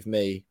he gave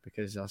me,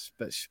 because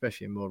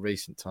especially in more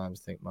recent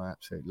times, I think my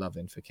absolute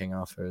loving for King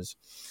Arthur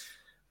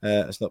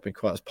has not been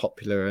quite as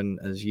popular and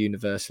as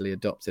universally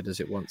adopted as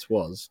it once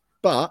was.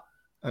 But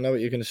I know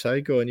what you're going to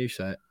say. Go on, you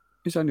say it.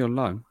 He's only on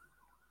loan.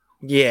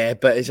 Yeah,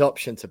 but his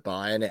option to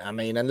buy, and I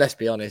mean, and let's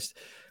be honest,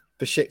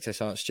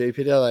 Besiktas aren't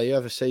stupid, are they? You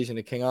have a season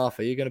of King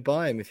Arthur, you're going to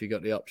buy him if you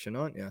got the option,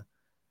 aren't you?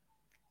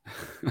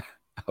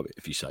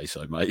 If you say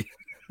so, mate.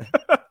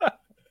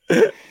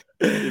 They're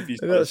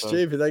not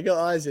stupid. They got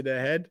eyes in their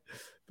head.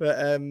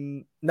 But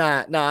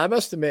nah, I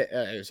must admit,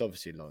 it was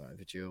obviously long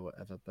overdue or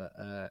whatever.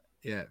 But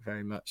yeah,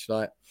 very much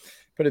like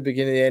from the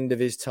beginning, the end of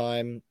his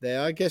time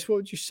there. I guess, what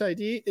would you say?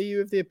 Are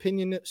you of the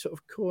opinion that sort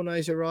of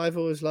Cornet's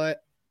arrival has like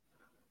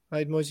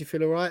made Moisey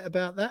feel all right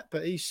about that?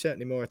 But he's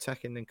certainly more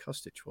attacking than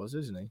Kostic was,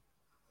 isn't he?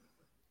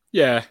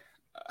 Yeah,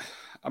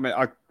 I mean,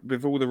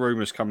 with all the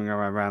rumours coming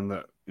around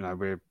that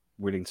we're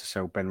willing to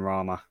sell Ben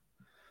Rama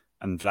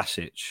and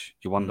Vlasic,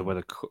 you wonder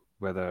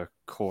whether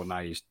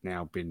Cornet has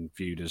now been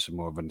viewed as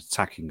more of an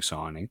attacking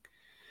signing,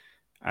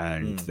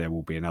 and there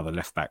will be another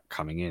left back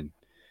coming in.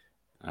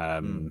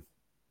 I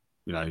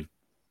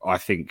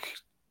think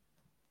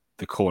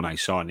the Cornet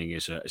signing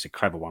is a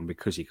clever one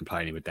because he can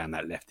play anywhere down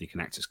that left. He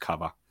can act as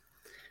cover.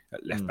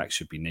 That left back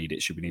should be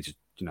needed. Should we need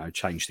to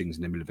change things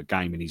in the middle of a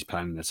game, and he's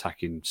playing an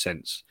attacking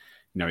sense,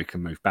 he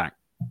can move back,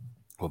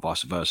 or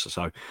vice versa.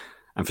 So.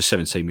 And for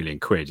 17 million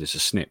quid, it's a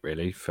snip,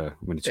 really, for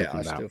when you're talking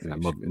about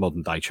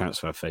modern day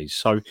transfer fees.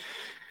 So,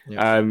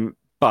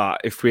 but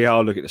if we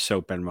are looking to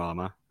sell Ben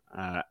Rama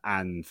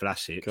and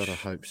Vlasic, God, I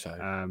hope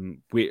so.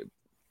 We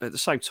at the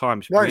same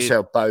time won't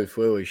sell both,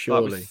 will we?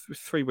 Surely,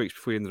 3 weeks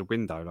before the end of the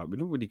window, we're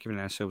not really giving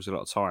ourselves a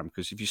lot of time,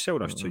 because if you sell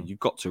those two, you've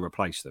got to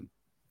replace them.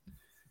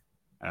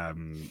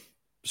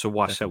 So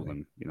why sell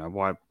them?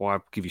 Why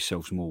give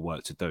yourselves more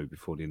work to do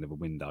before the end of a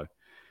window?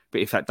 But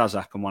if that does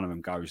happen, one of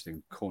them goes,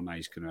 then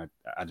Cornet's going to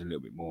add a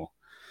little bit more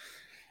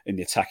in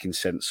the attacking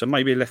sense. So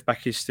maybe a left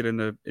back is still in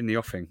the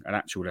offing, an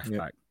actual left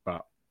back.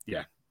 But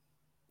yeah,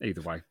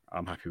 either way,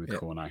 I'm happy with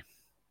Cornet.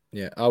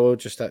 Yeah, I will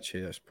just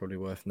actually, that's probably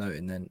worth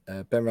noting then.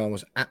 Ben Rama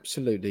was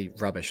absolutely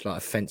rubbish, like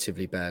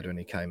offensively bad when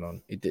he came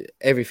on. He did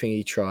everything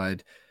he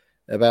tried.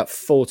 About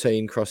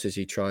 14 crosses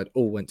he tried,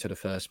 all went to the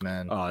first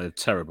man. Oh,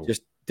 terrible.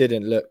 Just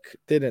didn't look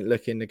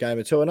in the game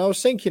at all. And I was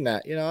thinking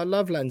that, I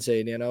love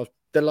Lanzini, and I was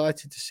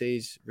delighted to see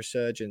his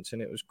resurgence,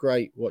 and it was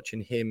great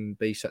watching him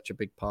be such a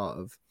big part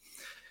of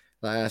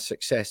our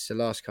success the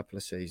last couple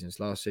of seasons,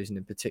 last season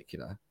in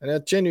particular. And I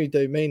genuinely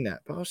do mean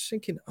that. But I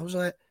was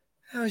like,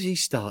 how is he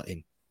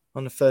starting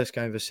on the first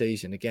game of the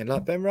season again?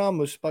 Like, Ben Rama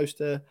was supposed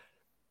to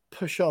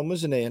push on,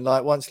 wasn't he? And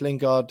like, once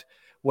Lingard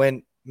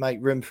went, make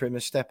room for him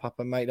to step up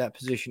and make that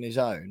position his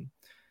own,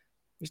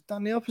 he's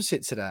done the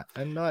opposite to that.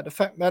 And like the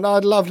fact, man, I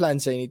love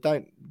Lanzini.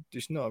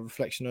 It's not a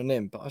reflection on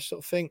him, but I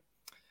sort of think,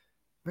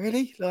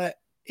 really? Like,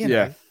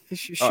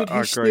 should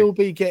he still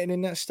be getting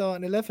in that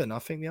starting 11? I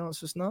think the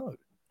answer is no.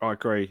 I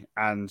agree.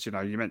 And,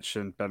 you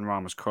mentioned Ben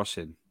Rama's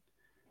crossing.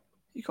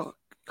 You got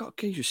a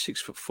geezer who's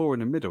 6'4"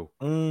 in the middle.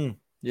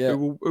 Yeah.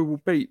 Who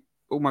will beat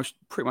almost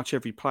pretty much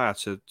every player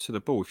to the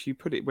ball. If you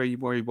put it where he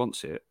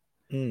wants it,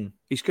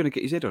 he's going to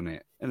get his head on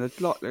it. And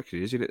look at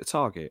it, he'll hit the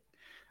target.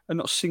 And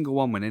not a single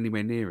one went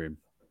anywhere near him.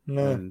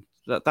 No. And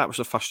that was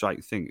a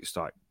frustrating thing. It's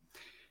like,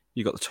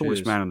 you got the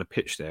tallest man on the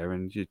pitch there,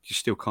 and you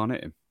still can't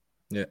hit him.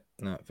 Yeah,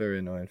 no, very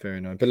annoying, very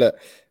annoying. But look,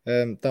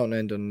 don't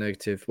end on a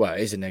negative. Well,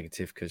 it is a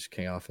negative because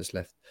King Arthur's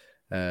left.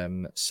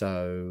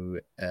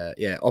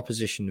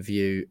 Opposition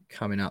view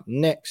coming up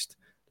next.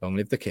 Long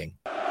live the King.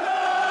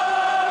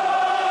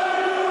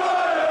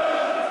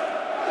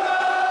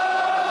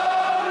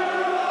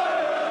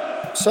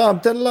 So I'm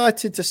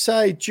delighted to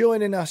say,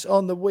 joining us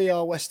on the We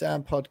Are West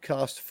Ham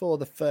podcast for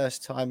the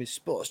first time is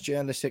sports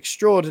journalist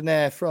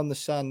extraordinaire from the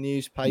Sun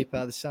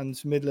newspaper, the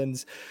Sun's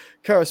Midlands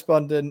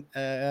correspondent,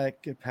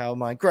 good pal of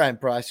mine, Graham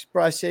Bryce.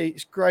 Brycey,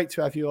 it's great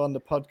to have you on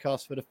the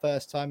podcast for the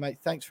first time, mate.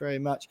 Thanks very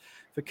much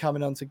for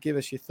coming on to give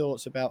us your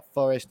thoughts about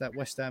Forest, that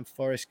West Ham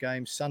Forest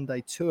game,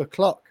 Sunday,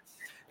 2:00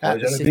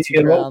 at the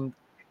City Ground.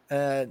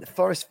 The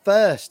Forest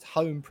first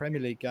home Premier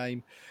League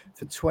game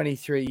for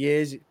 23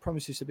 years. It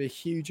promises to be a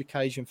huge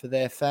occasion for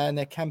their fan.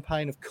 Their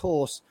campaign, of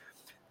course,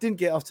 didn't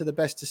get off to the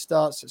best of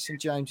starts at St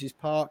James's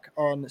Park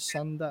on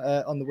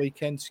the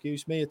weekend,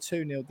 a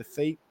 2-0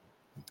 defeat.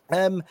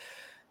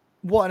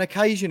 What an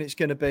occasion it's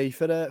going to be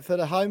for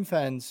the home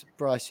fans,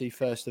 Brycey,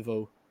 first of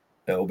all.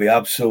 It'll be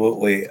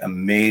absolutely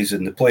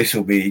amazing. The place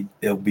will be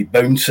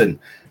bouncing.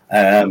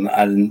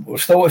 And we're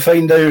still to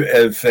find out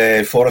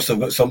if Forest have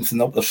got something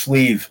up their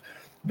sleeve,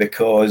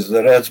 because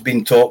there has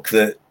been talk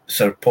that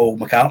Sir Paul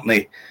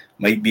McCartney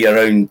might be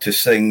around to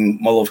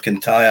sing Mull of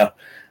Kintyre,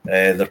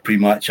 their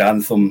pre-match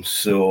anthem.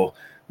 So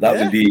that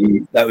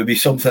would be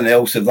something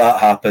else if that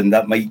happened.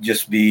 That might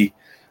just be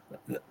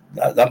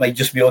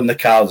on the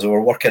cards. We're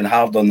working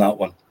hard on that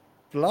one.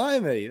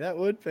 Blimey, that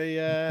would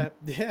be I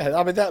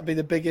mean, that'd be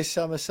the biggest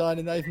summer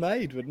signing they've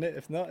made, wouldn't it?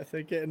 If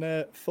they're getting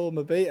a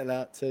former Beatle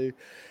out to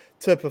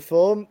to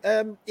perform.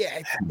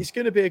 It's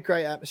going to be a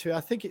great atmosphere.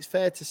 I think it's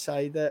fair to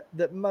say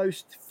that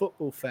most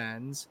football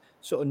fans,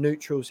 sort of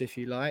neutrals, if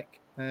you like,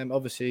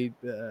 obviously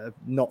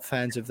not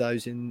fans of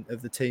those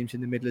of the teams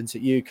in the Midlands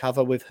that you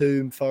cover, with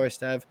whom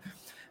Forest have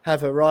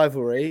a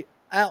rivalry.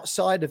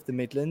 Outside of the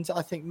Midlands,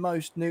 I think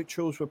most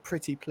neutrals were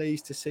pretty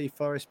pleased to see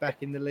Forest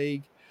back in the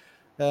league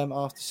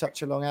after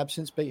such a long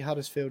absence, beat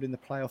Huddersfield in the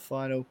playoff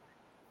final,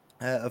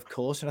 of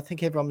course, and I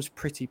think everyone was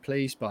pretty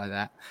pleased by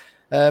that.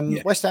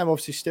 West Ham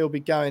obviously still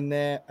be going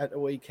there at the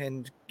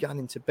weekend,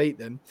 gunning to beat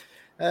them,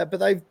 but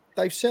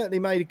they've certainly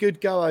made a good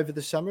go over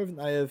the summer, haven't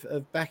they,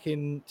 of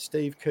backing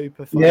Steve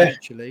Cooper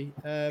financially.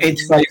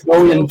 85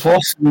 million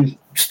plus, and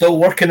still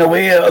working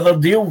away at other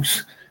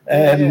deals.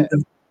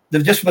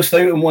 They've just missed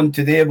out on one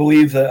today, I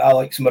believe, that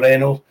Alex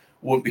Moreno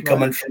won't be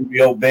coming from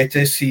Real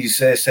Betis. He's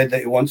said that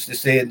he wants to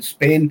stay in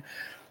Spain.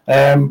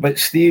 But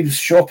Steve's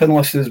shopping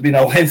list has been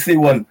a lengthy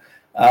one.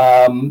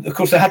 Of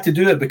course, they had to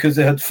do it because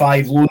they had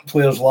 5 loan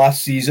players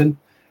last season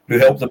who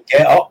helped them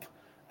get up.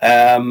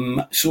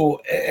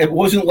 So it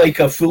wasn't like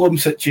a Fulham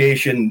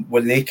situation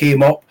when they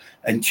came up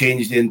and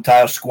changed the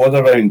entire squad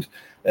around.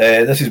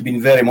 This has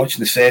been very much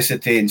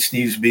necessity, and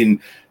Steve's been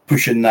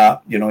pushing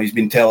that. He's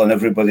been telling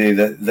everybody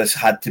that this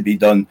had to be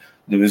done.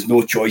 There was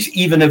no choice.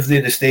 Even if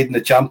they'd have stayed in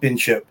the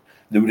Championship,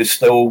 they would have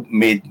still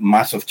made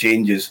massive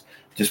changes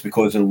just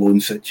because of the loan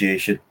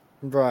situation.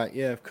 Right,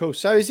 yeah, of course.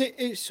 So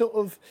it's sort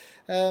of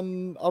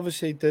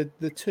obviously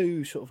the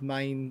two sort of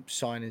main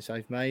signings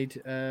they've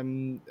made,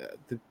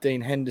 the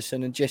Dean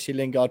Henderson and Jesse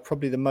Lingard,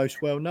 probably the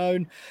most well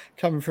known,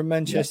 coming from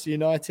Manchester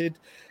United,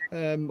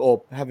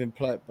 or having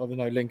played. I don't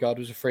know, Lingard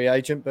was a free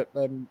agent, but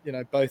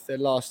both their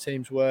last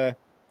teams were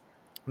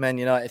Man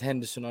United.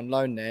 Henderson on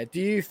loan there. Do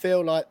you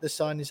feel like the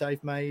signings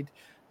they've made,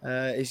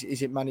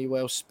 is it money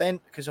well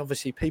spent? Because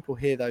obviously people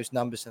hear those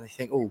numbers and they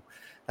think, oh,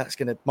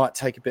 might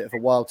take a bit of a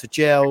while to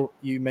gel.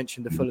 You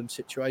mentioned the Fulham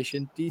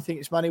situation. Do you think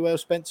it's money well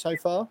spent so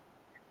far?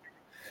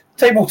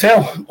 Time will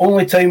tell.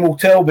 Only time will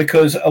tell,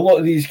 because a lot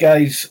of these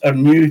guys are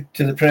new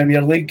to the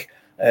Premier League.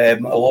 A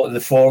lot of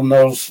the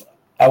foreigners,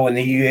 Alan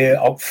Eye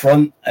up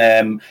front,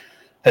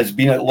 has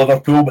been at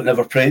Liverpool but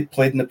never played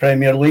in the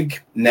Premier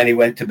League. And then he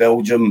went to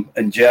Belgium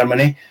and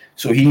Germany.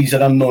 So he's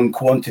an unknown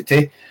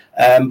quantity.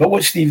 But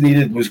what Steve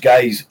needed was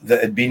guys that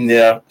had been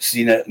there,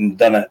 seen it and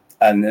done it.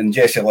 And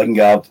Jesse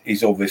Lingard,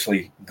 he's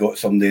obviously got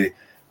somebody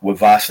with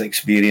vast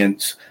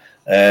experience.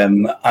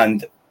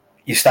 And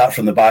you start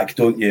from the back,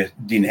 don't you?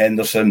 Dean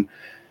Henderson.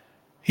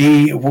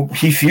 He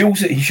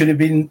feels that he should have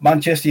been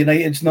Manchester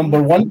United's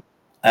number one.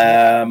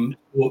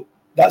 So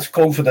that's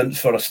confidence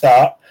for a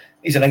start.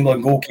 He's an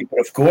England goalkeeper,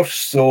 of course.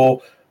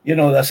 So,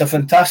 that's a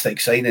fantastic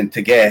signing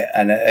to get.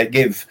 And it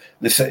gave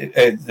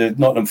the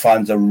Nottingham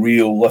fans a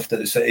real lift at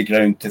the City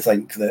Ground to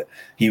think that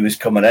he was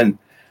coming in.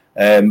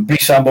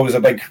 Brice Samba was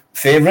a big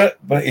favourite,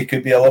 but he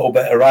could be a little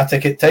bit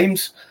erratic at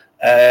times.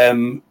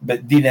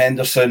 But Dean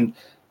Henderson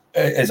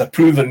is a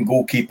proven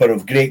goalkeeper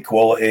of great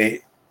quality.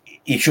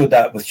 He showed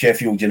that with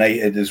Sheffield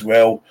United as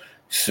well.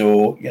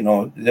 So,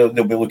 they'll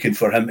be looking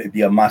for him to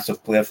be a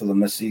massive player for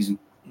them this season.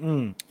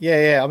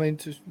 Yeah. I mean,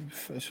 just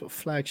sort of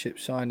flagship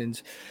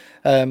signings,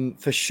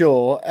 for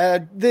sure.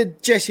 The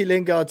Jesse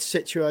Lingard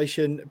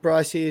situation,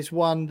 Brycey, is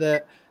one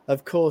that,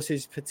 of course,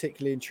 is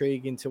particularly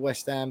intriguing to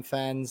West Ham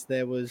fans.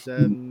 There was,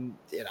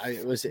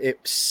 it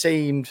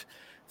seemed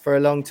for a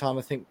long time,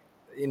 I think,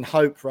 in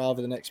hope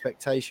rather than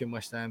expectation,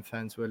 West Ham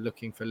fans were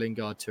looking for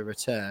Lingard to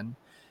return.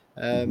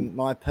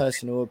 My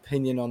personal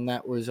opinion on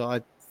that was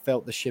I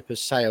felt the ship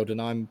has sailed,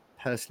 and I'm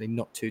personally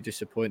not too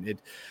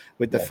disappointed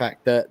with the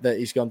fact that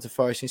he's gone to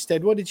Forest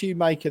instead. What did you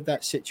make of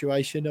that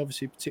situation?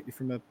 Obviously, particularly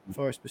from a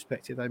Forest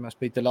perspective, they must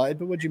be delighted,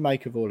 but what did you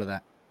make of all of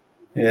that?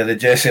 Yeah, the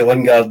Jesse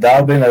Lingard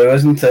derby now,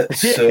 isn't it?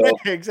 So,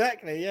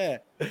 exactly, yeah.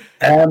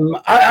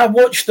 I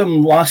watched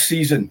him last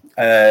season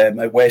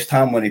at West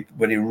Ham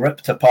when he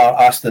ripped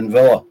apart Aston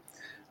Villa,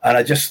 and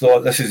I just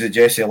thought, this is a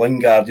Jesse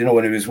Lingard.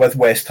 When he was with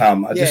West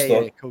Ham, I just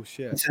thought, of course,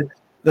 yeah.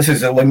 This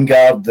is a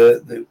Lingard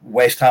that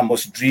West Ham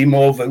must dream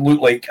of. It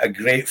looked like a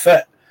great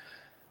fit.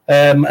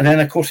 And then,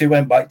 of course, he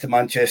went back to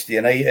Manchester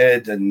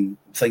United and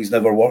things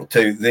never worked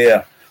out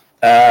there.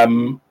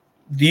 Do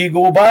you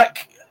go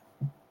back?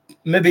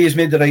 Maybe he's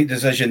made the right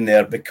decision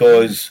there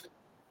because,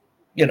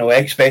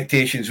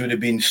 expectations would have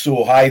been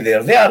so high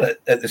there. They are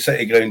at the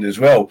City Ground as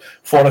well.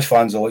 Forest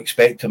fans will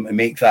expect him to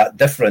make that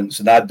difference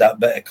and add that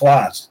bit of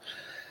class.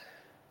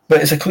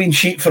 But it's a clean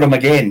sheet for him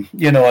again,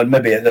 and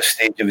maybe at this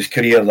stage of his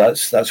career,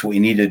 that's what he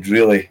needed,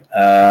 really.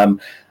 And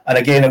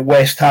again, at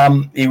West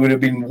Ham, he would have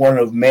been one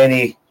of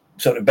many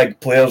sort of big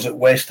players at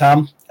West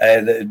Ham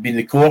that had been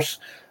the course.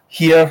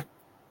 Here,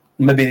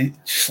 maybe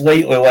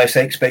slightly less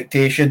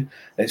expectation.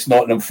 It's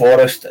Nottingham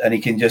Forest, and he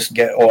can just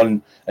get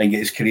on and get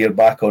his career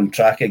back on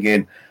track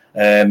again.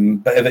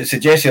 But if it's a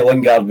Jesse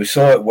Lingard we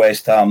saw at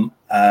West Ham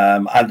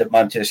and at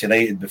Manchester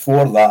United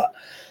before that,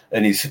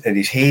 in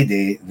his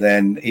heyday,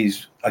 then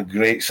he's a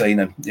great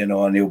signing,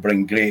 and he'll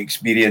bring great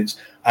experience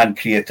and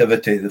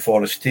creativity to the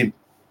Forest team.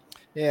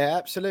 Yeah,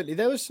 absolutely.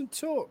 There was some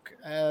talk,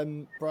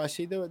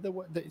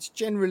 Brycey. It's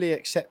generally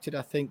accepted,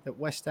 I think, that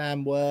West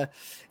Ham were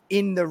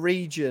in the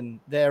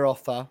region. Their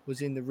offer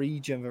was in the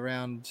region of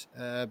around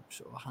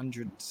sort of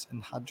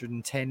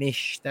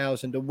 110-ish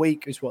thousand a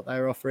week is what they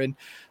were offering.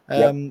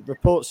 Yep.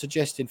 Reports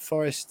suggesting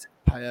Forest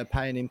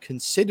paying him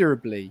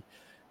considerably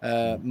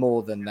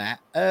more than that.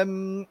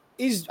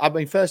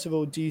 First of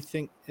all, do you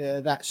think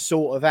that's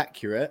sort of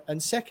accurate?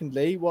 And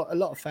secondly, what a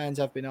lot of fans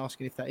have been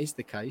asking, if that is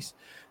the case,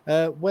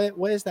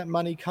 where's that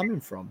money coming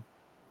from?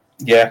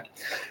 Yeah.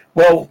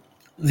 Well,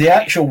 the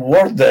actual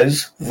word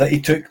is that he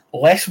took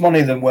less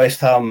money than West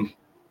Ham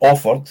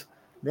offered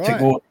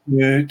to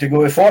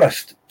go to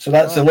Forest. So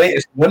that's the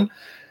latest one.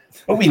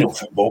 But we know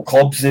football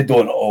clubs, they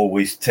don't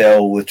always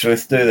tell the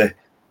truth, do they?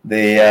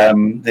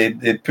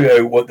 They put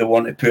out what they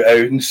want to put out,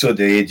 and so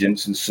do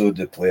agents, and so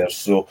do players.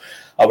 So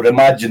I would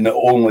imagine that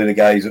only the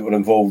guys that were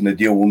involved in the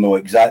deal will know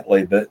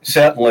exactly. But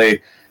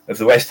certainly, if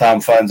the West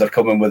Ham fans are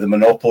coming with the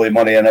monopoly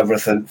money and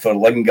everything for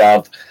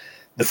Lingard,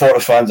 the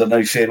Forest fans are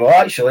now saying, well,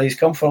 actually, he's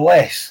come for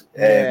less.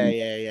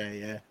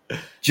 Yeah.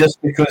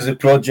 Just because the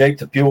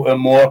project appealed to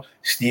him more,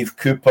 Steve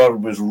Cooper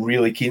was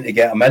really keen to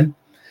get him in.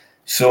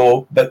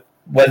 So, but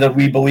whether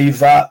we believe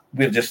that,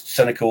 we're just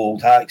cynical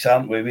old hacks,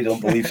 aren't we? We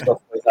don't believe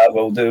stuff like that,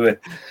 will do we?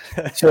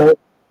 So,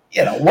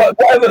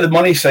 whatever the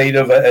money side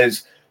of it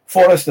is,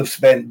 Forest have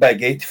spent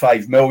big,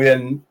 85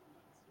 million.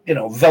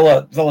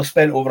 Villa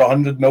spent over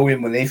 100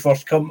 million when they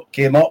first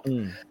came up.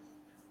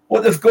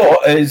 What they've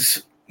got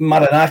is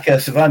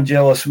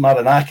Evangelos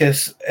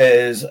Marinakis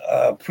is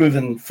a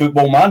proven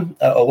football man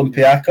at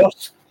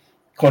Olympiacos,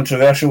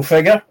 controversial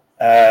figure,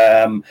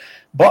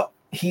 but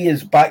he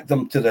has backed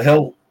them to the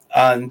hill.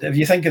 And if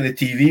you think of the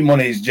TV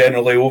money is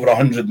generally over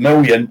 100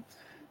 million,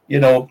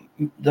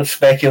 they're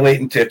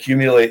speculating to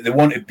accumulate. They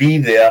want to be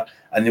there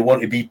and they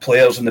want to be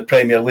players in the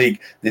Premier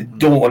League. They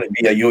don't want to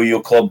be a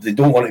yo-yo club. They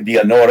don't want to be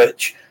a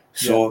Norwich.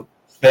 So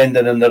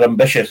spending and they're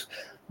ambitious.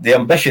 The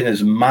ambition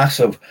is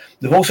massive.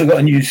 They've also got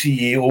a new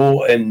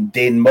CEO in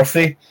Dane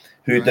Murphy,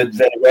 who did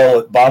very well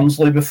at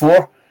Barnsley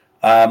before.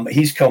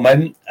 He's come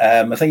in.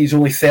 I think he's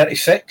only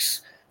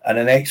 36 and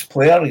an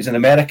ex-player. He's an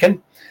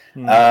American.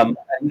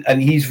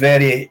 And he's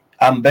very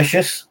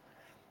ambitious.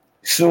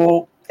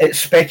 So it's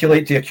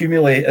speculate to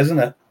accumulate, isn't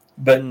it?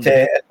 But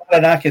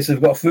Marinakis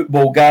have got a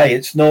football guy.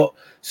 It's not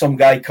some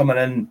guy coming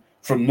in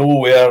from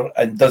nowhere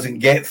and doesn't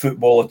get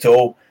football at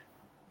all.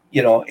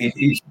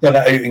 He's done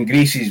it out in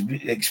Greece. He's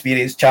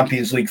experienced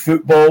Champions League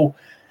football.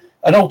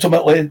 And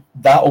ultimately,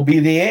 that'll be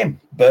the aim.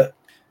 But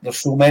there's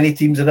so many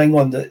teams in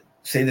England that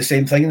say the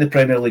same thing in the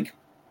Premier League.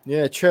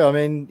 Yeah, true. I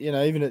mean,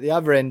 even at the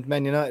other end,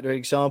 Man United are an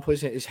example,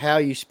 isn't it? Is how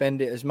you spend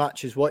it as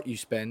much as what you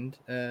spend,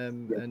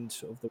 and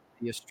sort of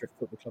the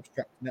football club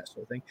structure and that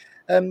sort of thing.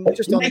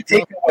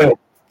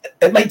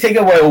 It might take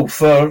a while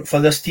for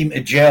this team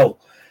to gel,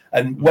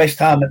 and West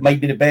Ham, it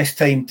might be the best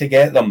time to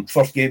get them.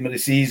 First game of the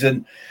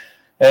season.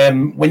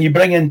 When you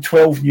bring in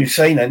 12 new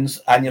signings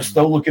and you're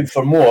still looking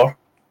for more,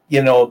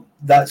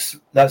 that's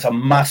a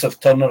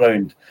massive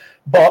turnaround.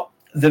 But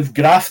they've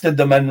grafted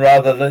them in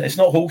rather than, it's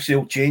not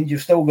wholesale change.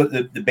 You've still got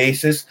the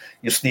basis,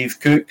 your Steve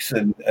Cooks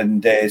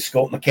and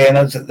Scott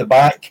McKenna's at the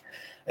back.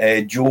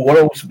 Joe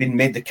Worrell's been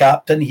made the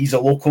captain. He's a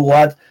local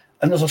lad.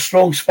 And there's a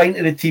strong spine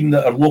to the team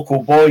that are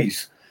local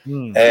boys.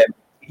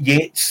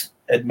 Yates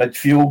in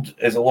midfield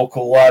is a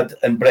local lad.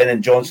 And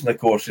Brennan Johnson, of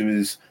course, who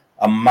was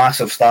a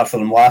massive star for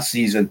them last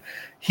season.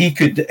 He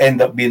could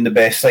end up being the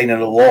best signing of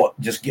the lot,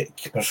 just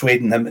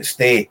persuading him to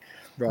stay.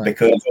 Right.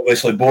 Because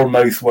obviously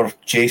Bournemouth were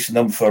chasing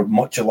him for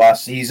much of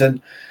last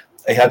season.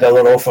 He had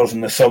other offers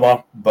in the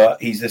summer,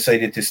 but he's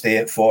decided to stay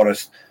at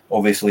Forest.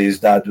 Obviously, his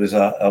dad was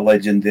a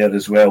legend there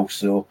as well,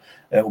 so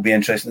it will be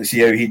interesting to see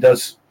how he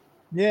does.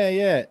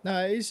 Yeah.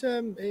 No, it is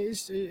an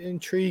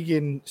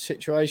intriguing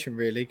situation,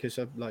 really, because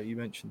like you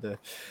mentioned, the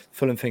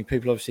Fulham thing,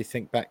 people obviously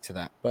think back to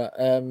that. But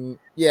I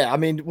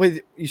mean,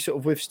 with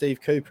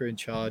Steve Cooper in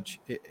charge,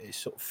 it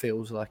sort of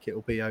feels like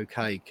it'll be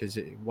okay, because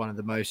one of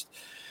the most,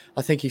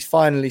 I think he's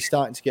finally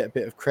starting to get a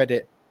bit of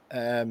credit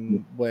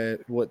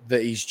that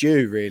he's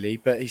due, really,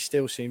 but he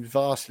still seems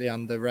vastly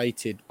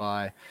underrated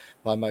by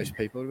most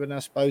people. And I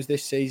suppose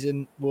this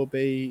season will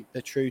be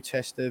the true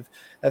test of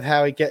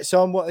how he gets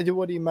on. What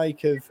do you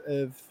make of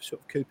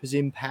sort of Cooper's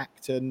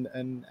impact,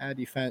 and how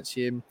do you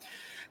fancy him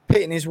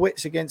pitting his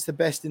wits against the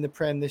best in the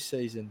Prem this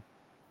season?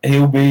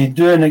 He'll be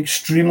doing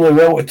extremely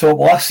well at top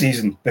last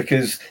season,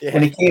 because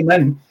when he came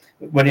in,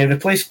 when he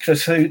replaced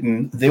Chris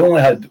Houghton, they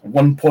only had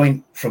 1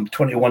 point from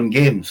 21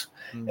 games.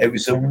 It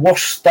was the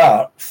worst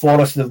start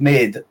Forest have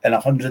made in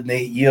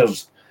 108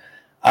 years,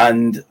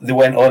 and they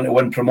went on to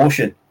win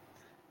promotion.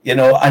 And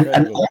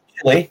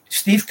actually,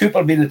 Steve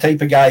Cooper being the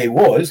type of guy he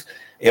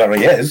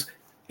is,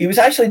 he was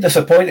actually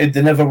disappointed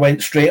they never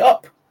went straight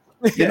up.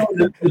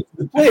 The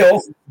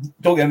playoff,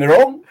 don't get me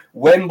wrong,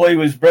 Wembley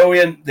was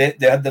brilliant. They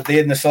had the day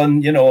in the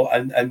sun,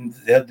 and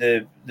they had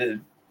the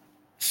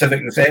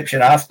civic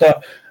reception after.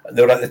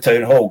 They were at the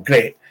town hall,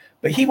 great.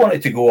 But he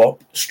wanted to go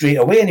up straight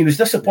away, and he was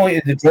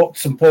disappointed they dropped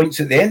some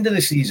points at the end of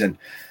the season.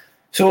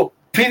 So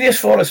previous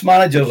Forest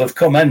managers have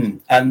come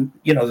in, and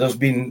there's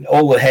been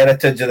all the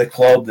heritage of the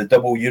club, the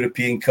double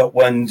European Cup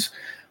wins.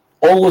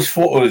 All those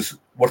photos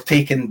were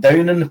taken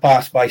down in the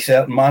past by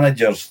certain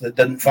managers that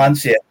didn't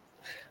fancy it.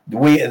 The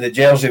weight of the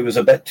jersey was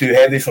a bit too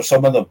heavy for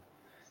some of them.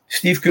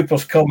 Steve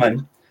Cooper's come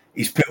in.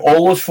 He's put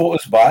all those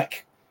photos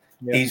back.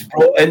 Yeah. He's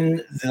brought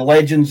in the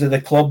legends of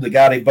the club, the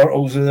Gary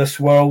Birtles of this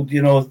world.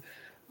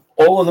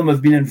 All of them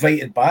have been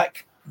invited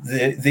back.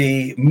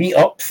 They meet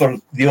up for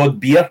the odd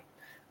beer,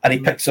 and he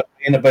picks up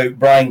about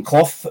Brian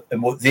Clough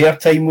and what their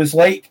time was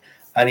like.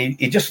 And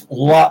he just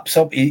laps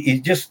up. He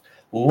just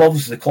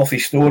loves the Cloughie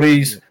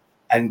stories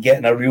and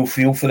getting a real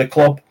feel for the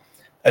club.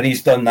 And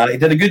he's done that. He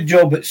did a good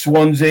job at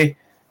Swansea.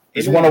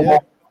 He's won a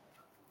World Cup.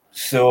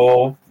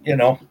 So,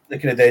 the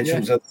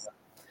credentials are there.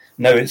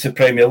 Now it's the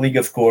Premier League,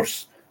 of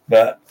course.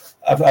 But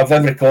I've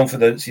every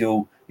confidence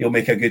he'll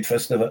make a good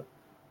fist of it.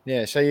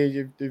 Yeah, so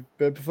you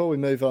before we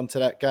move on to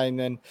that game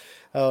then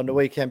on the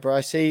weekend,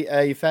 Bryce,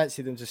 you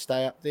fancy them to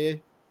stay up, do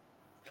you?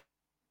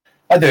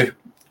 I do.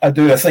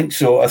 I think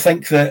so. I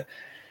think that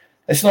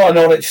it's not a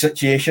Norwich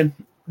situation.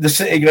 The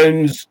City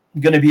Ground's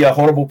going to be a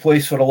horrible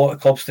place for a lot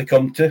of clubs to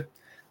come to.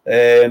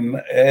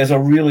 It is a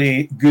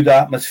really good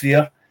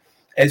atmosphere.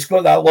 It's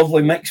got that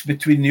lovely mix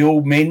between the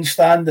old main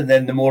stand and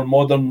then the more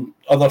modern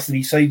other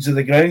three sides of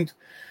the ground.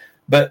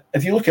 But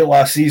if you look at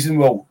last season,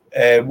 what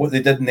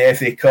they did in the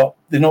FA Cup,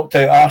 they knocked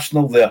out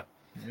Arsenal there.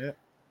 Yeah.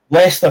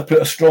 Leicester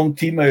put a strong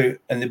team out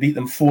and they beat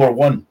them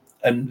 4-1.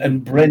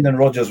 And Brendan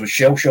Rodgers was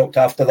shell-shocked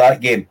after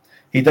that game.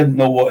 He didn't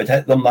know what had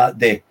hit them that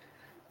day.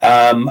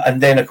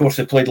 And then, of course,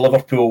 they played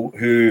Liverpool,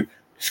 who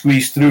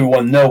squeezed through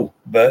 1-0.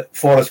 But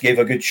Forest gave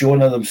a good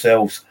showing of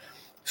themselves.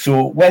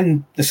 So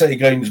when the City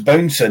Ground's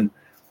bouncing,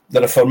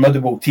 they're a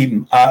formidable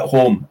team at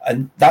home.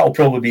 And that'll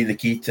probably be the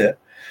key to it.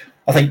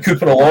 I think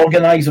Cooper will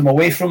organise them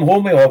away from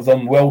home. He'll have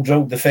them well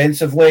drilled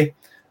defensively,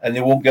 and they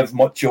won't give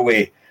much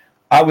away.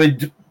 I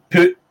would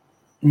put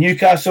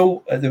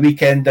Newcastle at the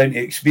weekend down to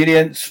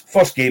experience.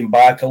 First game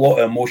back, a lot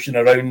of emotion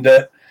around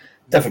it.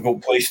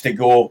 Difficult place to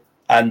go,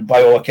 and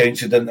by all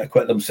accounts, they didn't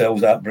acquit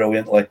themselves that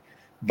brilliantly.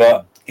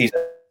 But he's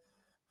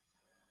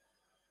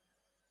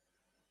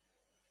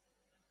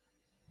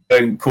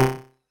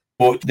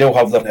coach. They'll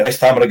have their West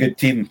Ham are a good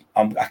team.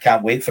 I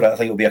can't wait for it. I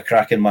think it'll be a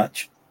cracking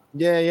match.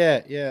 Yeah.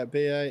 It'll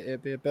be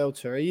a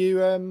belter.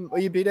 Will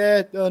you be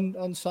there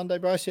on Sunday,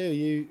 Bryce? Are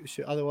you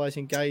otherwise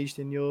engaged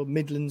in your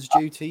Midlands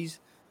duties?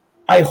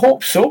 I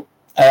hope so.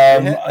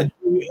 I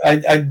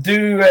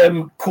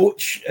do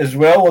coach as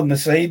well on the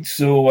side,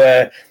 so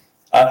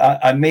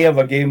I may have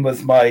a game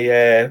with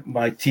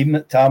my team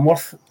at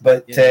Tamworth.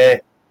 But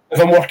if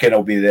I'm working,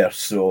 I'll be there.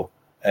 So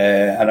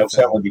and I'll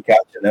certainly be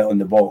catching it on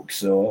the box.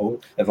 So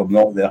if I'm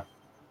not there.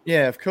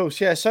 Yeah, of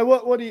course. Yeah. So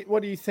what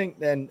do you think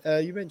then?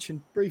 You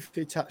mentioned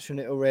briefly touched on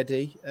it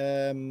already,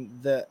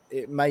 that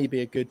it may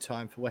be a good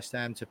time for West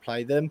Ham to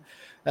play them.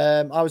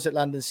 I was at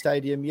London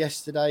Stadium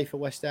yesterday for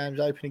West Ham's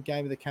opening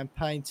game of the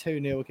campaign,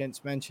 2-0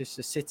 against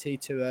Manchester City,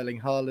 2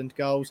 Erling Haaland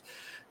goals.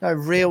 No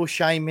real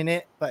shame in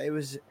it, but it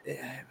was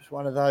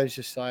one of those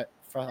just like,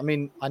 I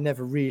mean, I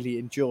never really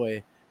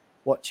enjoy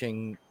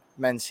watching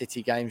Man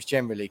City games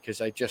generally because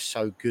they're just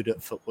so good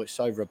at football. It's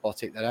so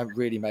robotic. They don't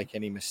really make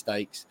any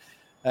mistakes.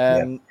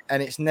 And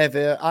it's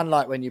never,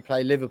 unlike when you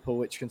play Liverpool,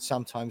 which can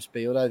sometimes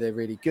be, although they're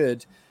really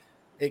good,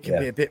 it can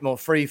be a bit more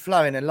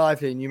free-flowing and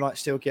lively, and you might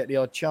still get the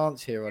odd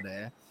chance here or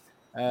there.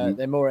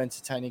 They're more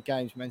entertaining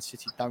games. Man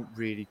City don't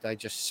really, they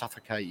just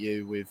suffocate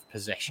you with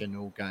possession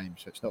all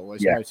games, so it's not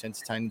always most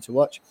entertaining to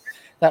watch.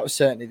 That was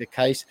certainly the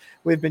case.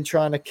 We've been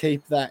trying to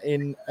keep that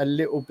in a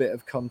little bit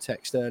of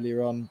context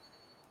earlier on.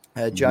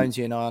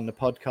 Jonesy and I on the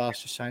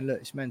podcast were saying, look,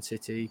 it's Man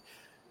City,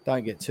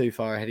 don't get too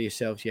far ahead of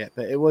yourselves yet,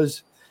 but it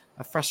was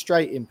a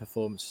frustrating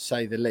performance, to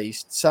say the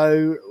least.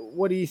 So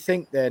what do you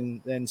think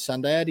then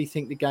Sunday? How do you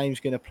think the game's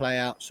going to play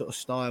out sort of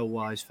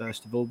style-wise,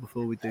 first of all,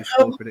 before we do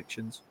score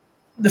predictions?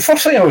 The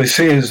first thing I would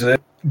say is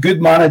that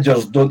good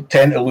managers don't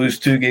tend to lose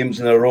 2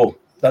 games in a row.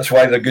 That's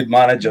why they're good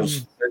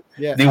managers.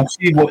 They'll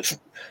see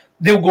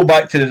they'll go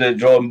back to the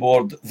drawing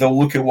board. They'll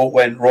look at what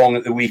went wrong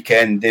at the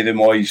weekend, David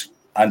Moyes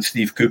and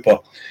Steve Cooper.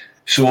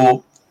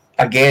 So,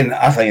 again,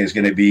 I think it's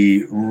going to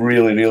be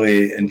really,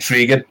 really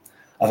intriguing.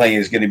 I think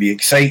it's going to be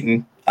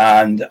exciting.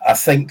 And I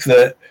think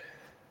that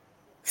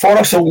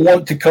Forest will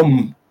want to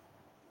come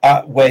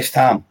at West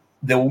Ham.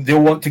 They'll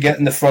want to get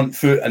in the front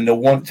foot and they'll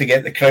want to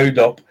get the crowd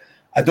up.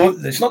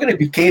 It's not going to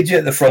be cagey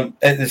at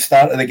the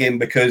start of the game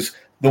because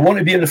they want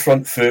to be in the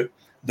front foot.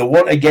 They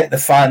want to get the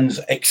fans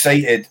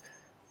excited.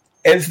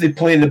 If they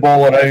play the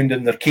ball around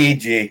and they're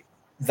cagey,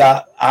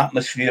 that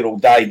atmosphere will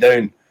die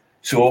down.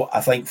 So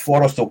I think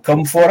Forest will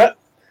come for it.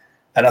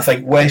 And I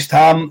think West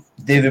Ham,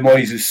 David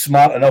Moyes is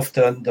smart enough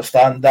to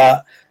understand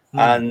that.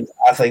 And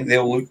I think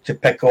they'll look to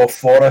pick off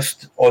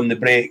Forest on the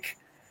break.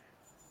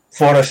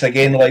 Forest,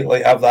 again,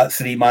 likely have that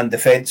 3-man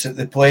defence that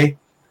they play.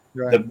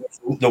 Right.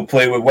 They'll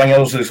play with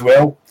wingers as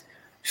well.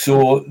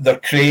 So they're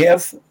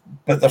creative,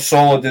 but they're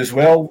solid as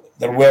well.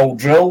 They're well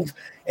drilled.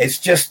 It's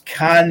just,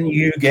 can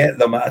you get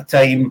them at a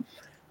time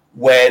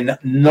when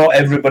not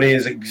everybody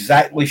is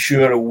exactly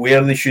sure of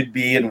where they should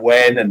be and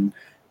when, and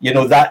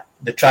that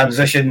the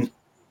transition,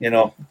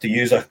 to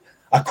use a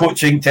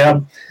coaching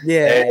term,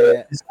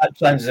 it's that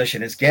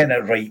transition. It's getting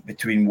it right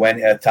between when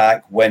to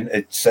attack, when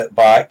to sit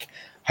back,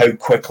 how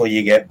quickly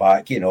you get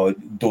back.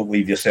 Don't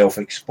leave yourself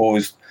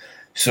exposed.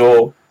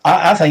 So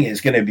I think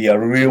it's going to be a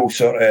real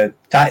sort of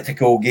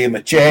tactical game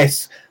of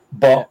chess,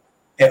 but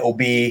it'll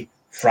be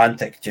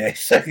frantic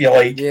chess, if you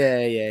like.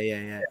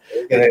 Yeah.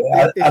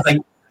 I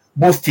think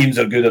both teams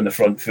are good on the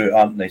front foot,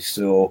 aren't they?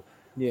 So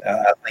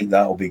I think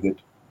that'll be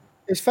good.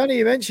 It's funny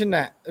you mentioned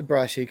that,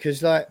 Brycey,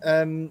 because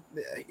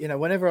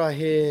whenever I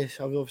hear,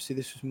 obviously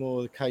this was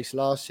more the case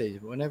last season,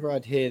 but whenever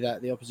I'd hear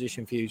that the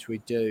opposition views we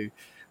do,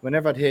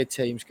 whenever I'd hear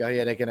teams go,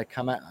 they're going to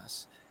come at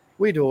us,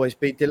 we'd always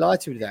be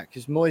delighted with that,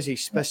 because Moisey,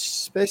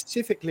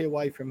 specifically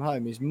away from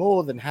home, is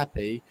more than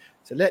happy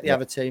to let the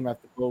other team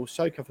have the ball,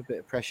 soak up a bit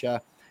of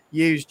pressure,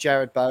 use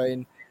Jared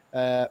Bowen,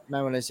 Manuel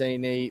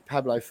Lanzini,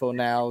 Pablo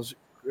Fornals,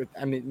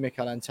 and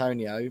Mikel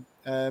Antonio,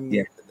 and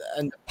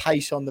the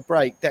pace on the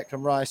break.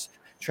 Declan Rice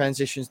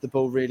transitions the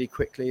ball really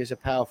quickly as a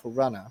powerful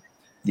runner.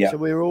 So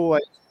we're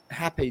always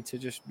happy to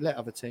just let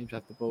other teams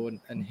have the ball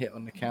and hit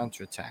on the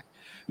counter attack,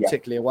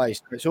 particularly away.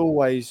 So it's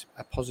always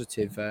a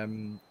positive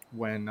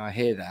when I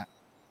hear that.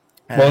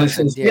 Well, it's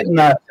getting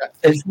that.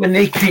 It's when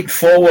they creep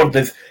forward.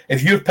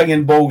 If you're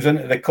pinging balls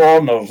into the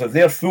corners, if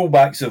their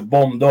fullbacks have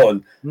bombed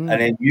on, and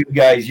then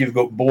you've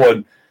got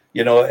Bowen.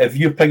 If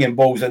you're pinging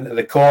balls into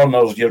the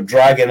corners, you're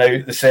dragging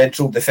out the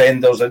central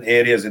defenders in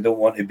areas they don't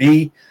want to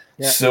be.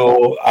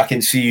 So I can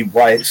see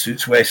why it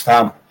suits West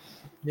Ham.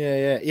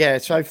 Yeah.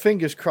 So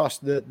fingers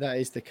crossed that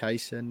is the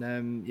case, and I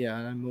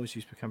know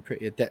Moisey's become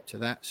pretty adept at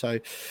that. So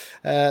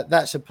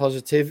that's a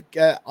positive.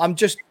 I'm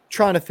just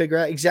trying to figure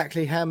out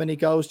exactly how many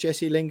goals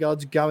Jesse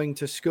Lingard's going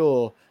to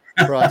score,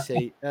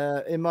 Brycey.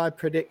 In my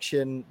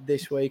prediction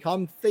this week,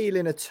 I'm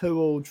feeling a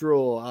 2-2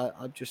 draw.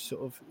 I just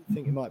sort of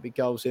think it might be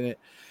goals in it.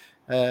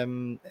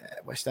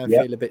 West Ham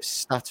feel a bit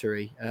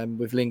stuttery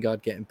with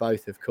Lingard getting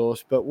both, of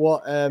course. But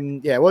what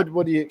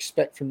do you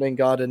expect from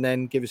Lingard? And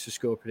then give us a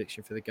score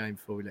prediction for the game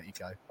before we let you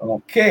go.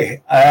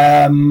 Okay.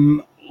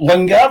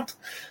 Lingard,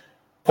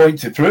 point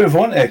to prove,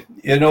 won't they?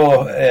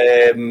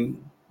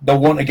 They'll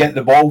want to get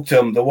the ball to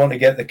him. They want to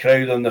get the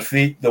crowd on their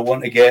feet. They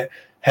want to get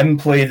him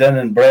played in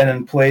and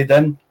Brennan played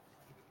in.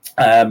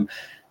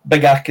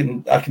 Big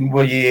Akin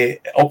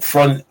up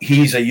front,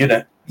 he's a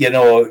unit,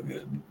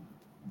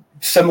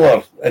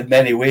 similar in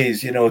many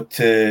ways,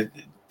 to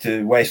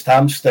West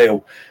Ham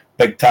style.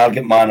 Big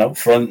target man up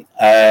front.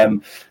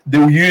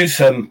 They'll use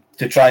him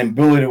to try and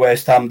bully the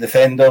West Ham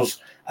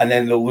defenders, and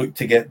then they'll look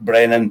to get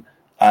Brennan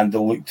and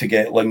they'll look to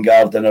get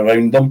Lingard in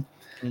around them.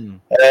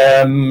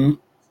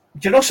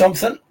 Do you know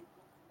something?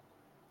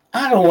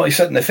 I don't want to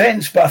sit on the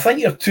fence, but I think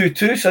your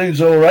 2-2 sounds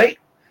all right.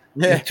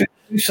 Yeah. Your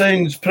 2-2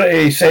 sounds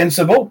pretty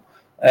sensible.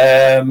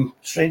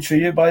 Strange for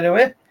you, by the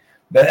way.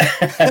 But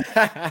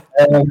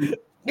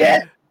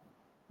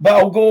But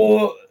I'll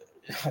go,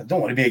 I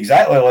don't want to be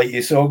exactly like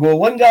you, so I'll go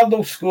Lingard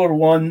will score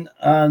 1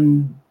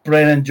 and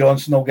Brennan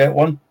Johnson will get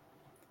 1.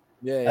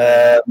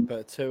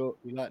 But 2,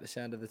 you like the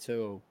sound of the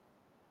 2-2.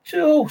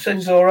 2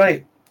 sounds all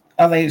right.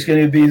 I think it's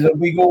going to be, there'll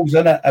be goals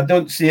in it. I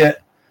don't see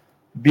it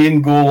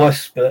being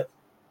goalless, but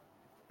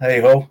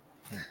hey ho.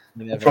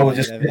 I'll probably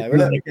just get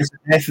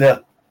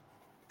there.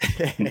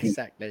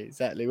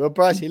 Exactly. Well,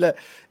 Brycey, look,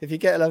 if you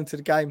get along to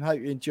the game, hope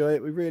you enjoy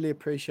it. We really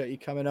appreciate you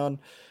coming on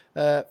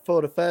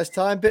for the first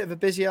time. Bit of a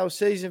busy old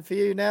season for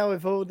you now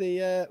with all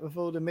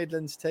the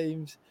Midlands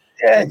teams.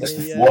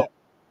 Exactly.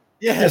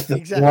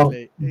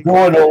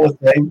 Going all the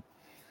time.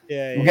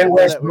 We'll get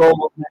West Brom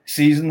next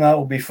season. That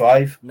will be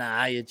 5.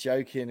 Nah, you're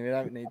joking. We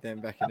don't need them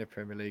back in the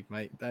Premier League,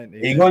 mate. Don't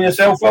need. Are you going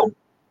yourself, Phil?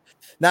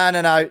 No,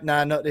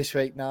 not this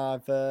week.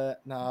 No,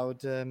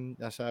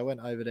 I went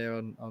over there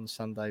on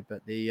Sunday,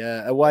 but the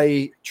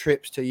away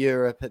trips to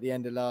Europe at the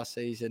end of last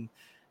season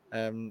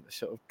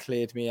sort of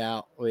cleared me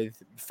out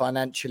with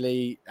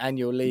financially,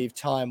 annual leave,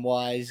 time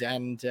wise,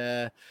 and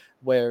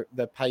where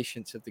the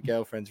patience of the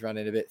girlfriend's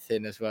running a bit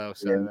thin as well.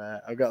 So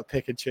I've got to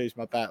pick and choose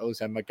my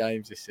battles and my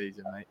games this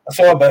season, mate. I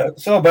saw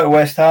a bit of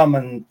West Ham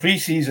in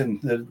pre-season,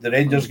 the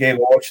Rangers game.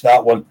 I watched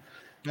that one.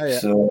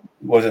 So it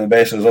wasn't the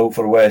best result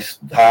for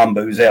West Ham,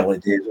 but it was early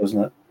days,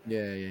 wasn't it?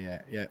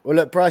 Yeah. Well,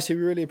 look, Bryce, we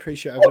really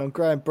appreciate having on.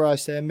 Graham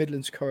Bryce there,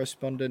 Midlands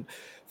correspondent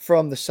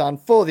from The Sun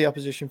for the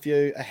Opposition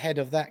View ahead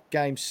of that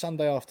game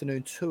Sunday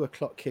afternoon,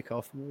 2:00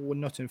 kickoff,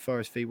 Nottingham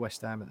Forest v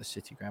West Ham at the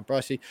City Ground.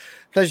 Bryce,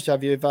 pleasure to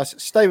have you with us.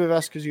 Stay with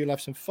us because you'll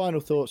have some final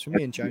thoughts from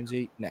me and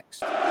Jonesy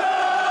next.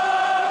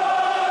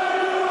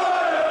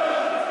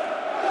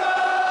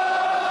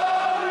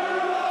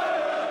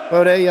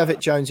 Well, there you have it,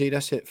 Jonesy.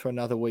 That's it for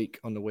another week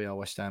on the We Are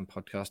West Ham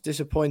podcast.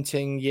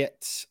 Disappointing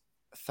yet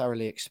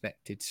thoroughly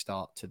expected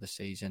start to the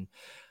season.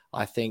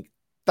 I think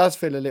does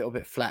feel a little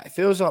bit flat. It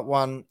feels like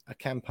a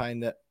campaign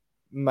that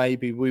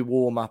maybe we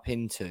warm up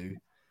into.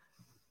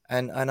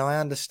 And I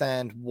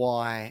understand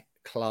why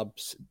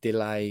clubs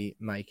delay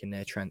making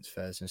their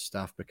transfers and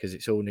stuff because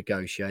it's all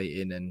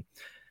negotiating and,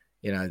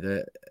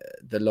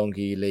 the longer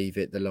you leave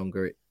it, the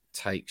longer it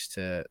takes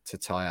to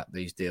tie up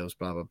these deals,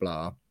 blah, blah,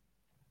 blah.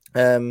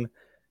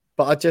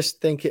 But I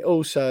just think it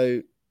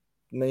also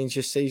means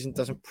your season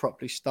doesn't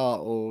properly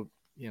start or,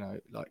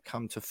 like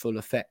come to full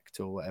effect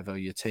or whatever.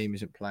 Your team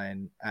isn't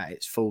playing at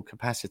its full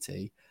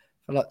capacity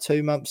for like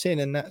 2 months in.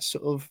 And that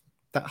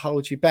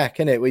holds you back,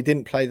 innit? We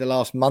didn't play the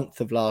last month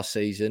of last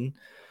season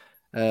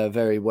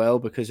very well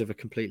because of a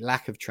complete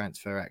lack of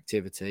transfer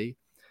activity.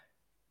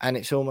 And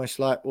it's almost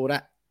like, well,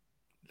 that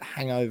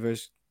hangover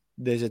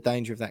there's a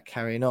danger of that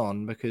carrying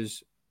on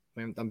because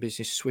we haven't done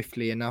business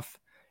swiftly enough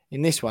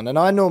in this one. And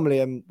I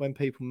normally am, when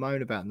people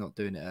moan about not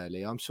doing it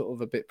early, I'm sort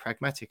of a bit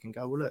pragmatic and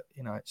go, well, look,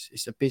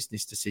 it's a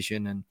business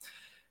decision and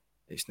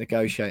it's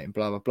negotiating,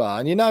 blah, blah, blah.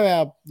 And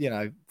how,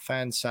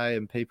 fans say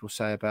and people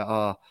say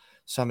about,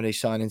 some of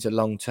these signings are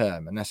long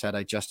term, and that's how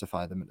they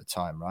justify them at the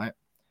time, right?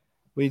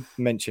 We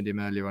mentioned him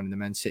earlier on in the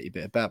Man City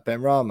bit about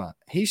Ben Rama.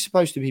 He's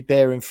supposed to be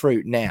bearing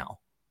fruit now.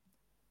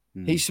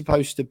 He's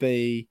supposed to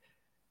be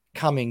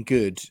coming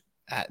good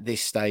at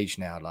this stage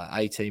now, like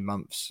 18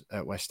 months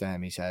at West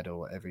Ham he's had, or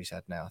whatever he's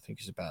had now. I think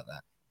it's about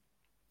that.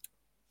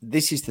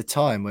 This is the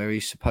time where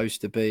he's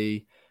supposed to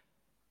be,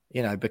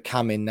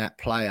 becoming that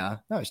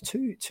player. No, it's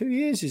 2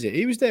 years, is it?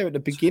 He was there at the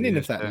beginning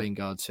of that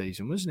Lingard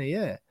season, wasn't he?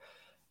 Yeah.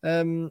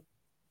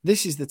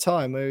 This is the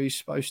time where he's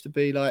supposed to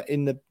be like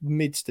in the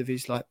midst of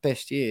his like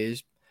best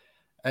years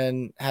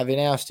and having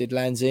ousted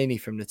Lanzini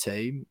from the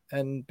team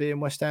and being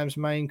West Ham's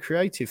main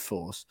creative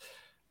force.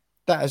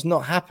 That has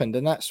not happened.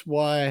 And that's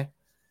why,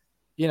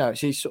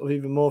 it's sort of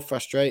even more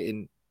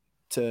frustrating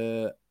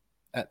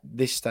at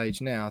this stage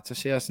now to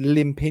see us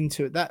limp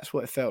into it. That's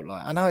what it felt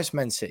like. I know it's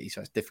Man City,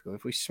 so it's difficult.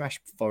 If we smash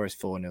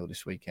Forest 4-0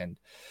 this weekend,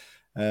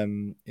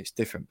 it's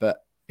different.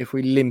 But if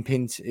we limp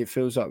into it,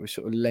 feels like we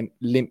sort of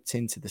limped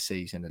into the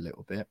season a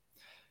little bit.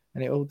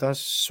 And it all does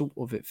sort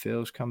of, it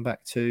feels, come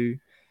back to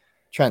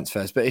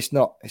transfers. But it's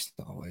not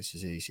always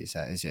as easy as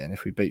that, is it? And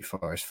if we beat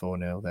Forest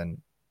 4-0, then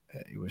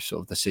it was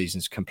sort of the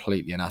season's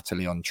completely and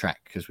utterly on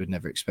track because we'd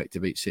never expect to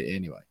beat City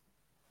anyway.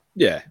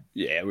 Yeah,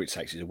 which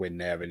takes us a win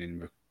there and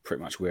in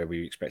pretty much where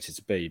we expected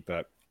to be.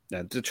 But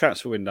the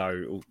transfer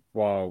window,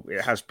 while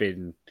it has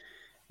been,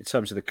 in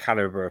terms of the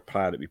calibre of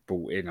player that we've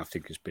brought in, I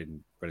think has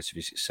been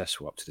relatively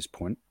successful up to this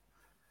point.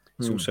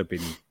 It's also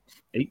been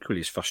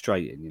equally as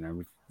frustrating.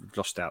 We've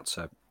lost out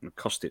to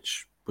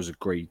Kostic, was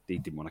agreed he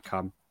didn't want to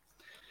come.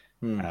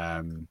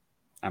 Amadou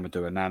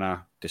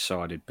Onana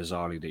decided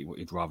bizarrely that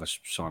he'd rather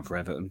sign for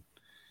Everton.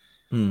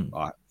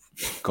 Like,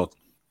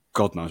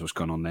 God knows what's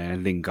going on there.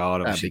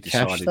 Lingard obviously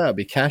that'd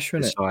be cash,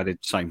 wouldn't it? Decided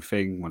same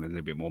thing, wanted a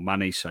little bit more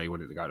money, so he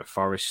wanted to go to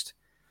Forest.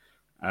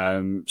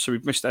 So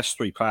we've missed those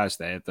 3 players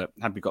there that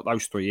had we got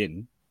those 3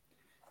 in,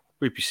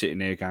 we'd be sitting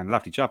there going,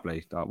 lovely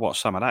jubbly. Like, what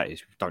some of that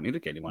is, we don't need to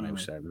get anyone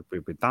else there.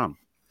 We've been done.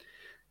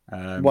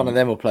 One of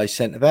them will play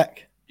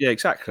centre-back. Yeah,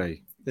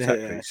 exactly.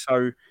 Yeah.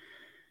 So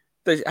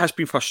it has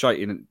been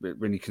frustrating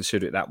when you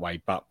consider it that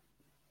way, but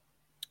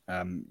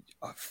I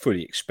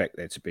fully expect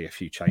there to be a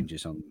few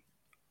changes on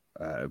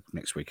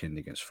next weekend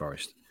against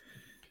Forest.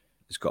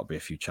 There's got to be a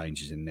few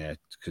changes in there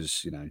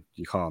because,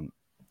 you can't.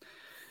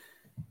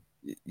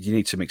 You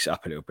need to mix it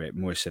up a little bit.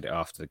 Moyes said it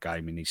after the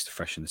game. He needs to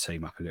freshen the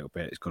team up a little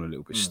bit. It's gone a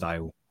little bit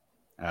stale.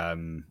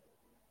 And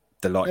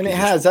it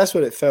has. That's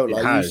what it felt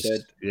like. You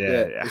said,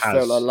 it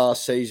felt like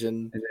last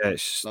season. Yeah,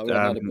 it's, like we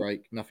had a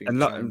break. Nothing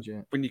changed.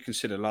 When you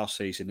consider last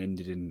season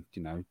ended in,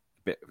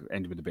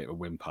 ended with a bit of a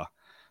whimper,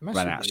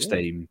 ran out of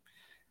steam,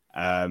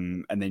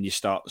 and then you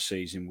start the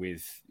season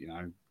with,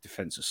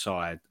 defence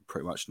aside,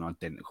 pretty much an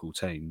identical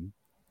team,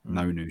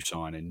 no new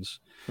signings.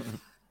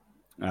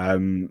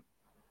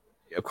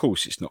 Of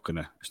course, it's not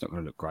gonna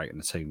look great, and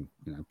the team,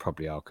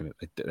 probably are gonna.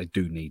 They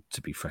do need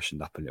to be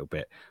freshened up a little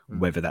bit.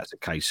 Whether that's a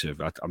case of,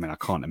 I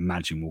can't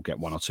imagine we'll get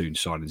 1 or 2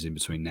 signings in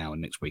between now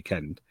and next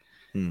weekend.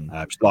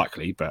 It's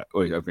likely, but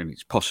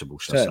it's possible.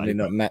 Certainly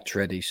not match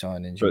ready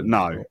signings. But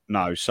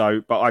no.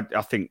 So, but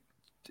I think,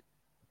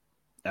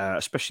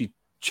 especially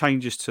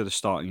changes to the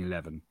starting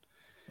 11,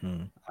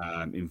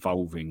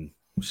 involving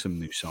some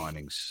new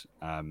signings,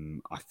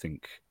 I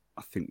think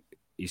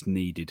is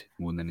needed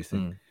more than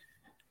anything.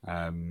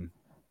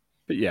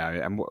 But yeah,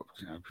 and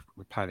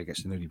we're playing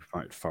against a newly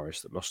promoted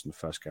Forest that lost in the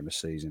first game of the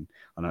season.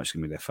 I know it's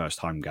going to be their first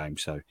home game,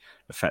 so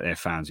the fact their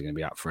fans are going to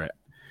be up for it.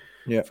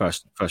 Yeah,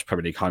 first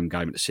Premier League home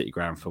game at the City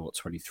Ground for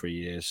 23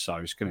 years, so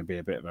it's going to be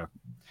a bit of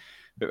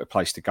a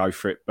place to go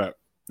for it. But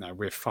no,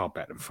 we're far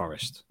better than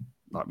Forest.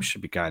 Like, we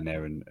should be going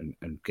there and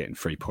getting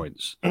 3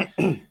 points.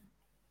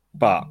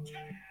 But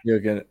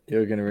you're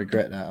gonna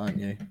regret that, aren't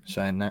you?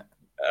 Saying that.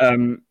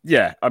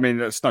 Yeah,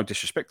 that's no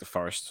disrespect to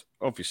Forest,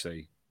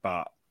 obviously,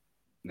 but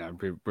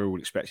we're all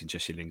expecting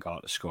Jesse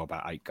Lingard to score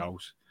about 8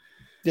 goals.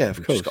 Yeah, of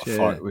course.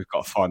 We've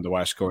got to find a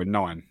way of scoring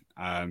 9.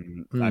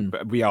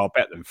 But we are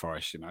better than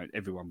Forest.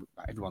 Everyone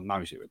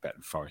knows it. We're better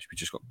than Forest. We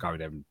just got to go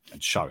there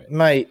and show it,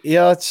 mate.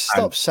 Yeah,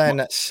 stop saying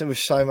that with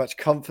so much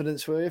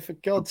confidence, will you? For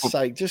God's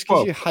sake, just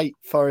because you hate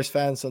Forest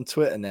fans on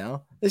Twitter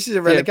now, this is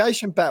a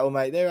relegation battle,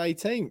 mate. They're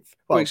 18th.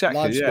 Well, exactly.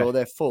 Live score,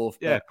 they're 4th.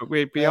 Yeah, but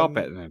we are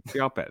better than them.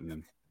 We are better than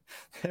them.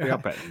 We are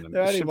better than them.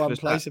 They're As only simple one as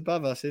place that.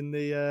 above us in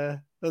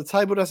the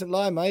table doesn't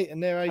lie, mate,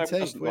 and they're Table 18th.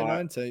 doesn't We're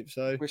lie. 19th.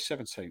 So We're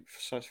 17th,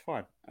 so it's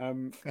fine.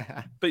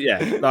 But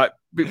yeah, like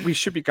we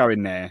should be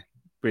going there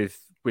with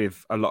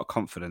a lot of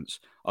confidence.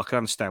 I can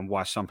understand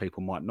why some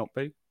people might not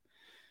be,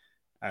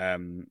 but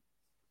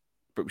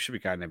we should be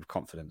going there with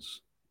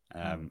confidence,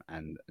 and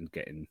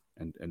getting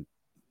and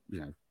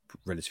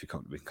relatively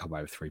confident we can come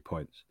away with 3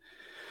 points.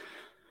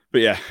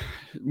 But yeah,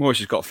 Moyes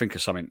has got to think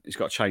of something. He's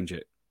got to change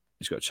it.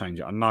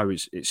 I know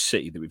it's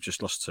City that we've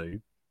just lost to,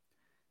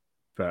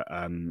 but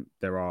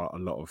there are a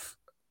lot of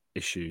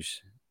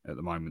issues at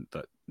the moment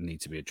that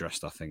need to be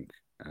addressed. I think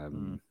as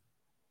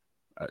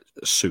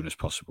soon as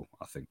possible.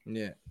 I think.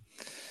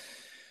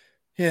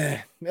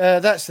 Yeah,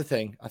 that's the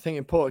thing. I think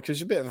important because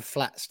it's a bit of a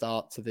flat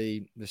start to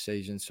the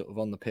season, sort of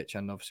on the pitch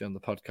and obviously on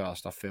the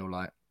podcast. I feel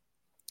like,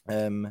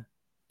 important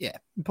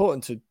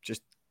to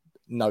just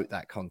note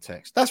that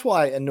context. That's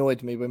why it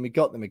annoyed me when we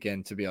got them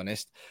again, to be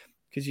honest,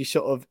 because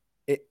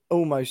it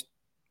almost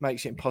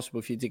makes it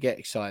impossible for you to get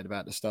excited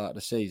about the start of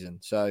the season.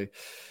 So,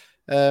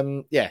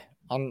 on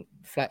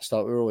flat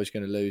start, we're always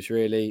going to lose,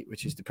 really,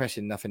 which is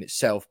depressing enough in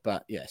itself.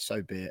 But yeah,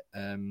 so be it.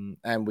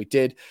 And we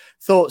did.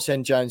 Thoughts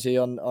then, Jonesy,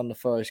 on the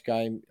Forest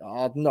game?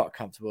 I'm not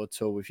comfortable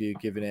at all with you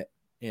giving it,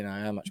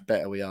 how much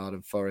better we are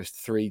than Forest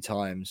 3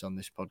 times on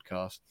this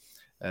podcast,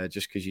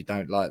 just because you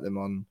don't like them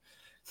on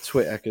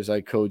Twitter because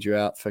they called you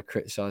out for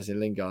criticising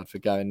Lingard for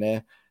going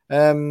there.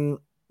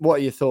 What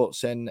are your thoughts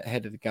then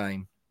ahead of the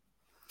game?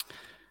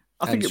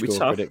 I think it'll be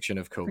tough. Prediction,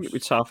 of course. I think it'll be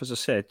tough, as I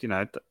said.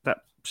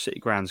 That City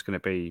ground's going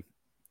to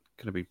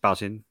be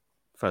buzzing.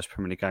 First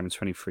Premier League game in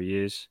 23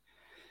 years.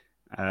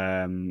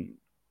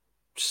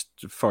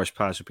 Forest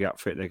players will be up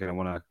for it. They're going to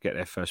want to get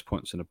their first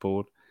points on the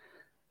board.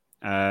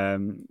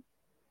 But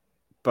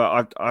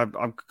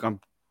I'm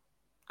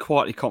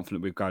quietly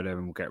confident we'll go there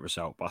and we'll get a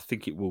result. But I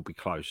think it will be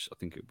close. I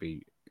think it will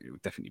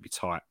definitely be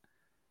tight.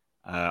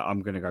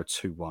 I'm going to go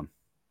 2-1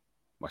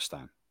 West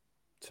Ham.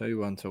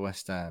 2-1 to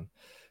West Ham.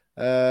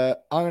 I'm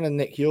going to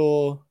nick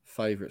your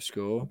favourite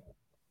score,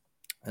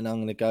 and I'm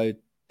going to go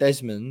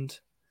Desmond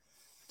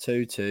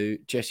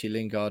 2-2, Jesse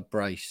Lingard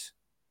brace.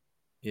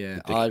 Yeah,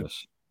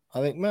 ridiculous.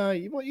 I think,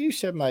 mate, what you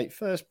said, mate,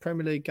 first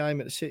Premier League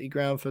game at the City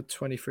Ground for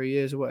 23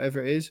 years or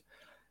whatever it is.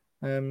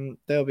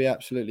 They'll be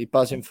absolutely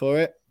buzzing for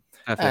it.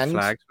 Have their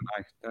flags,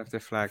 have their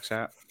flags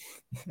out.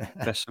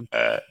 Bless them.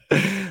 I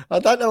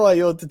don't know why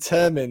you're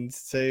determined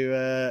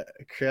to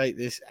create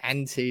this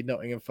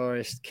anti-Nottingham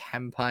Forest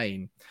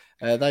campaign.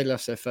 They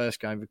lost their first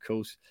game, of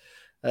course,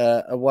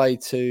 away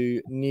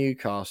to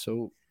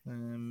Newcastle.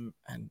 And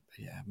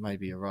yeah,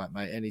 maybe you're right,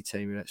 mate. Any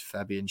team who lets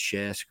Fabian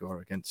Schär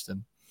score against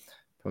them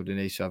probably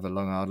needs to have a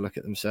long, hard look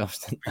at themselves,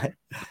 don't they?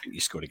 I think he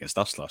scored against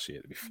us last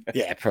year, to be fair.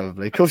 Yeah,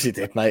 probably. Of course he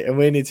did, mate. And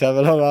we need to have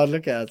a long, hard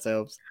look at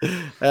ourselves.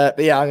 But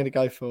yeah, I'm going to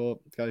go for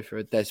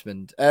a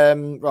Desmond.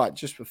 Right,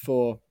 just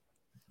before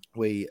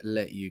we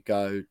let you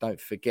go, don't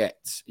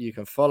forget you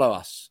can follow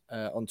us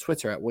on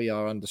Twitter at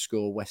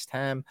 @WeAre_West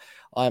Ham.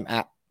 I'm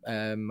at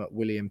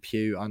William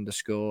Pugh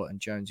 _ and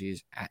Jonesy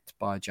is at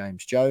by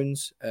James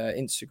Jones.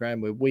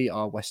 Instagram where We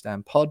Are West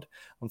Ham Pod.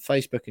 On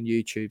Facebook and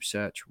YouTube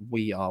search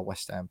We Are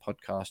West Ham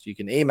Podcast. You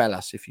can email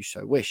us if you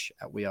so wish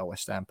at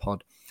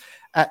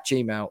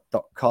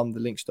wearewesthampod@gmail.com. The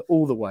links to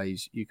all the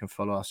ways you can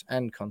follow us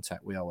and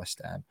contact We Are West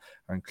Ham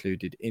are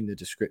included in the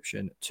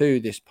description to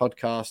this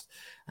podcast.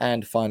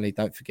 And finally,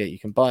 don't forget you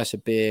can buy us a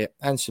beer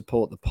and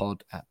support the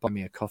pod at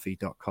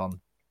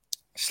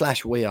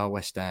buymeacoffee.com/We Are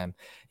West Ham.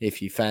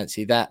 If you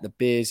fancy that, the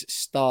beers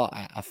start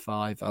at a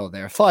 £5.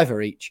 They're a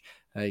 £5 each.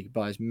 You can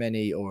buy as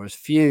many or as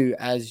few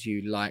as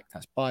you like.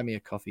 That's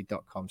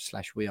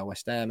buymeacoffee.com/We Are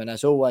West Ham. And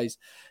as always,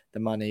 the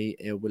money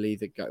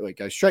it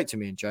goes straight to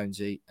me and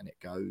Jonesy, and it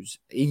goes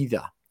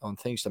either on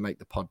things to make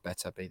the pod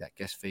better, be that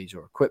guest fees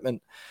or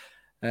equipment,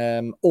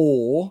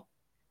 or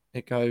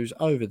it goes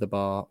over the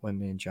bar when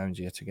me and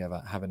Jonesy are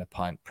together having a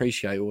pint.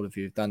 Appreciate all of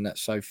you who've done that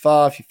so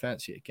far. If you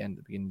fancy it again at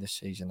the beginning of this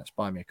season, that's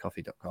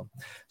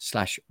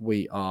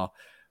buymeacoffee.com/We Are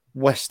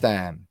West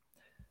Ham.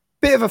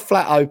 Bit of a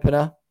flat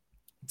opener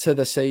to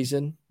the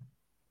season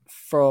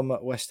from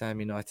West Ham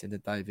United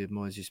and David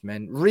Moyes'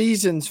 men.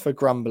 Reasons for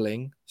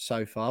grumbling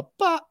so far,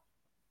 but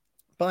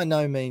by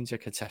no means a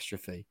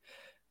catastrophe.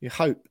 You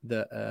hope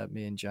that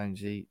me and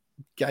Jonesy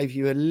gave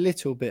you a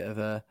little bit of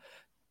a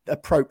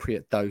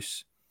appropriate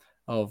dose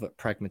of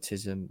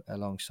pragmatism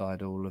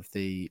alongside all of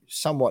the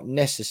somewhat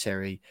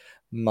necessary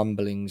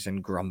mumblings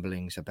and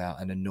grumblings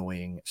about an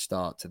annoying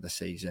start to the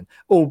season,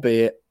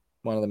 albeit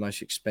one of the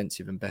most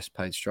expensive and best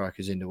paid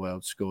strikers in the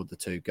world scored the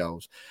 2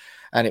 goals,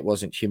 and it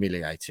wasn't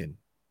humiliating.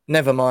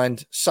 Never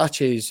mind,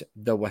 such is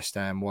the West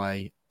Ham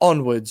way.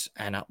 Onwards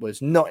and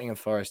upwards. Nottingham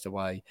Forest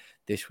away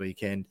this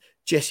weekend.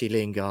 Jesse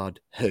Lingard,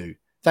 who?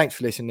 Thanks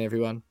for listening,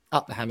 everyone.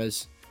 Up the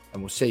hammers,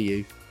 and we'll see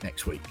you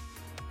next week.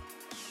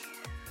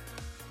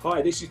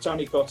 Hi, this is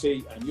Tony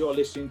Cottee, and you're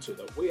listening to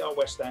the We Are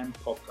West Ham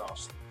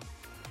podcast.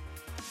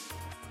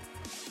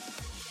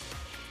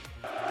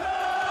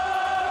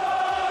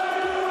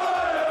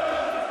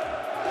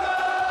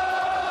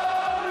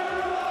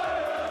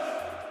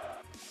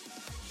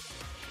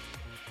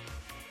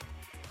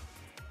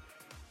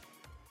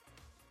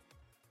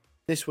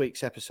 This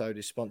week's episode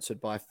is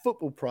sponsored by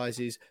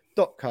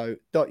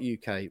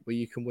footballprizes.co.uk, where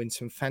you can win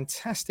some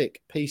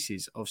fantastic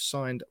pieces of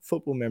signed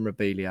football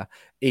memorabilia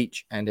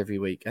each and every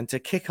week. And to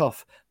kick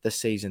off the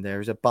season,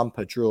 there is a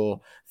bumper draw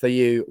for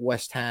you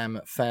West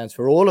Ham fans,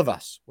 for all of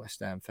us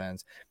West Ham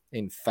fans.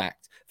 In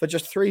fact, for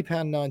just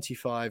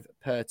 £3.95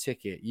 per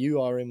ticket,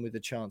 you are in with the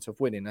chance of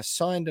winning a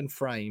signed and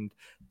framed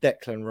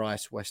Declan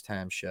Rice West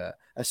Ham shirt,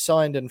 a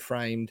signed and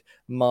framed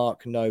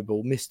Mark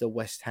Noble Mr.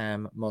 West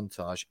Ham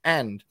montage,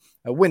 and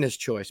a winner's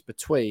choice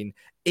between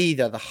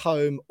either the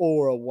home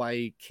or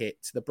away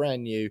kit, the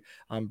brand new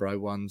Umbro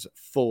ones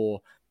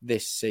for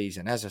this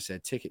season. As I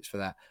said, tickets for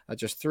that are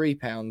just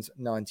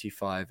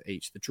 £3.95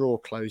 each. The draw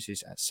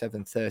closes at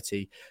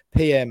 7:30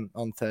 p.m.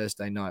 on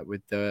Thursday night,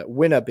 with the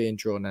winner being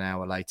drawn an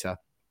hour later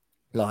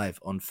live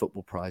on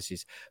Football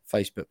Prizes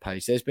Facebook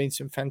page. There's been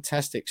some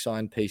fantastic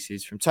signed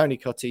pieces from Tony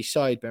Cottee,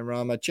 Said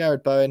Benrahma,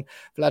 Jared Bowen,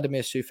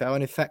 Vladimir Soufal,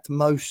 and in fact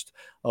most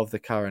of the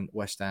current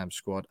West Ham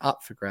squad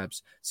up for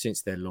grabs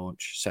since their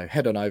launch. So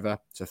head on over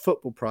to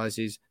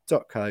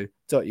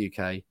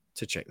footballprizes.co.uk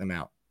to check them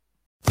out.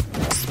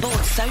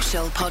 Sports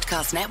Social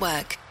Podcast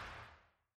Network.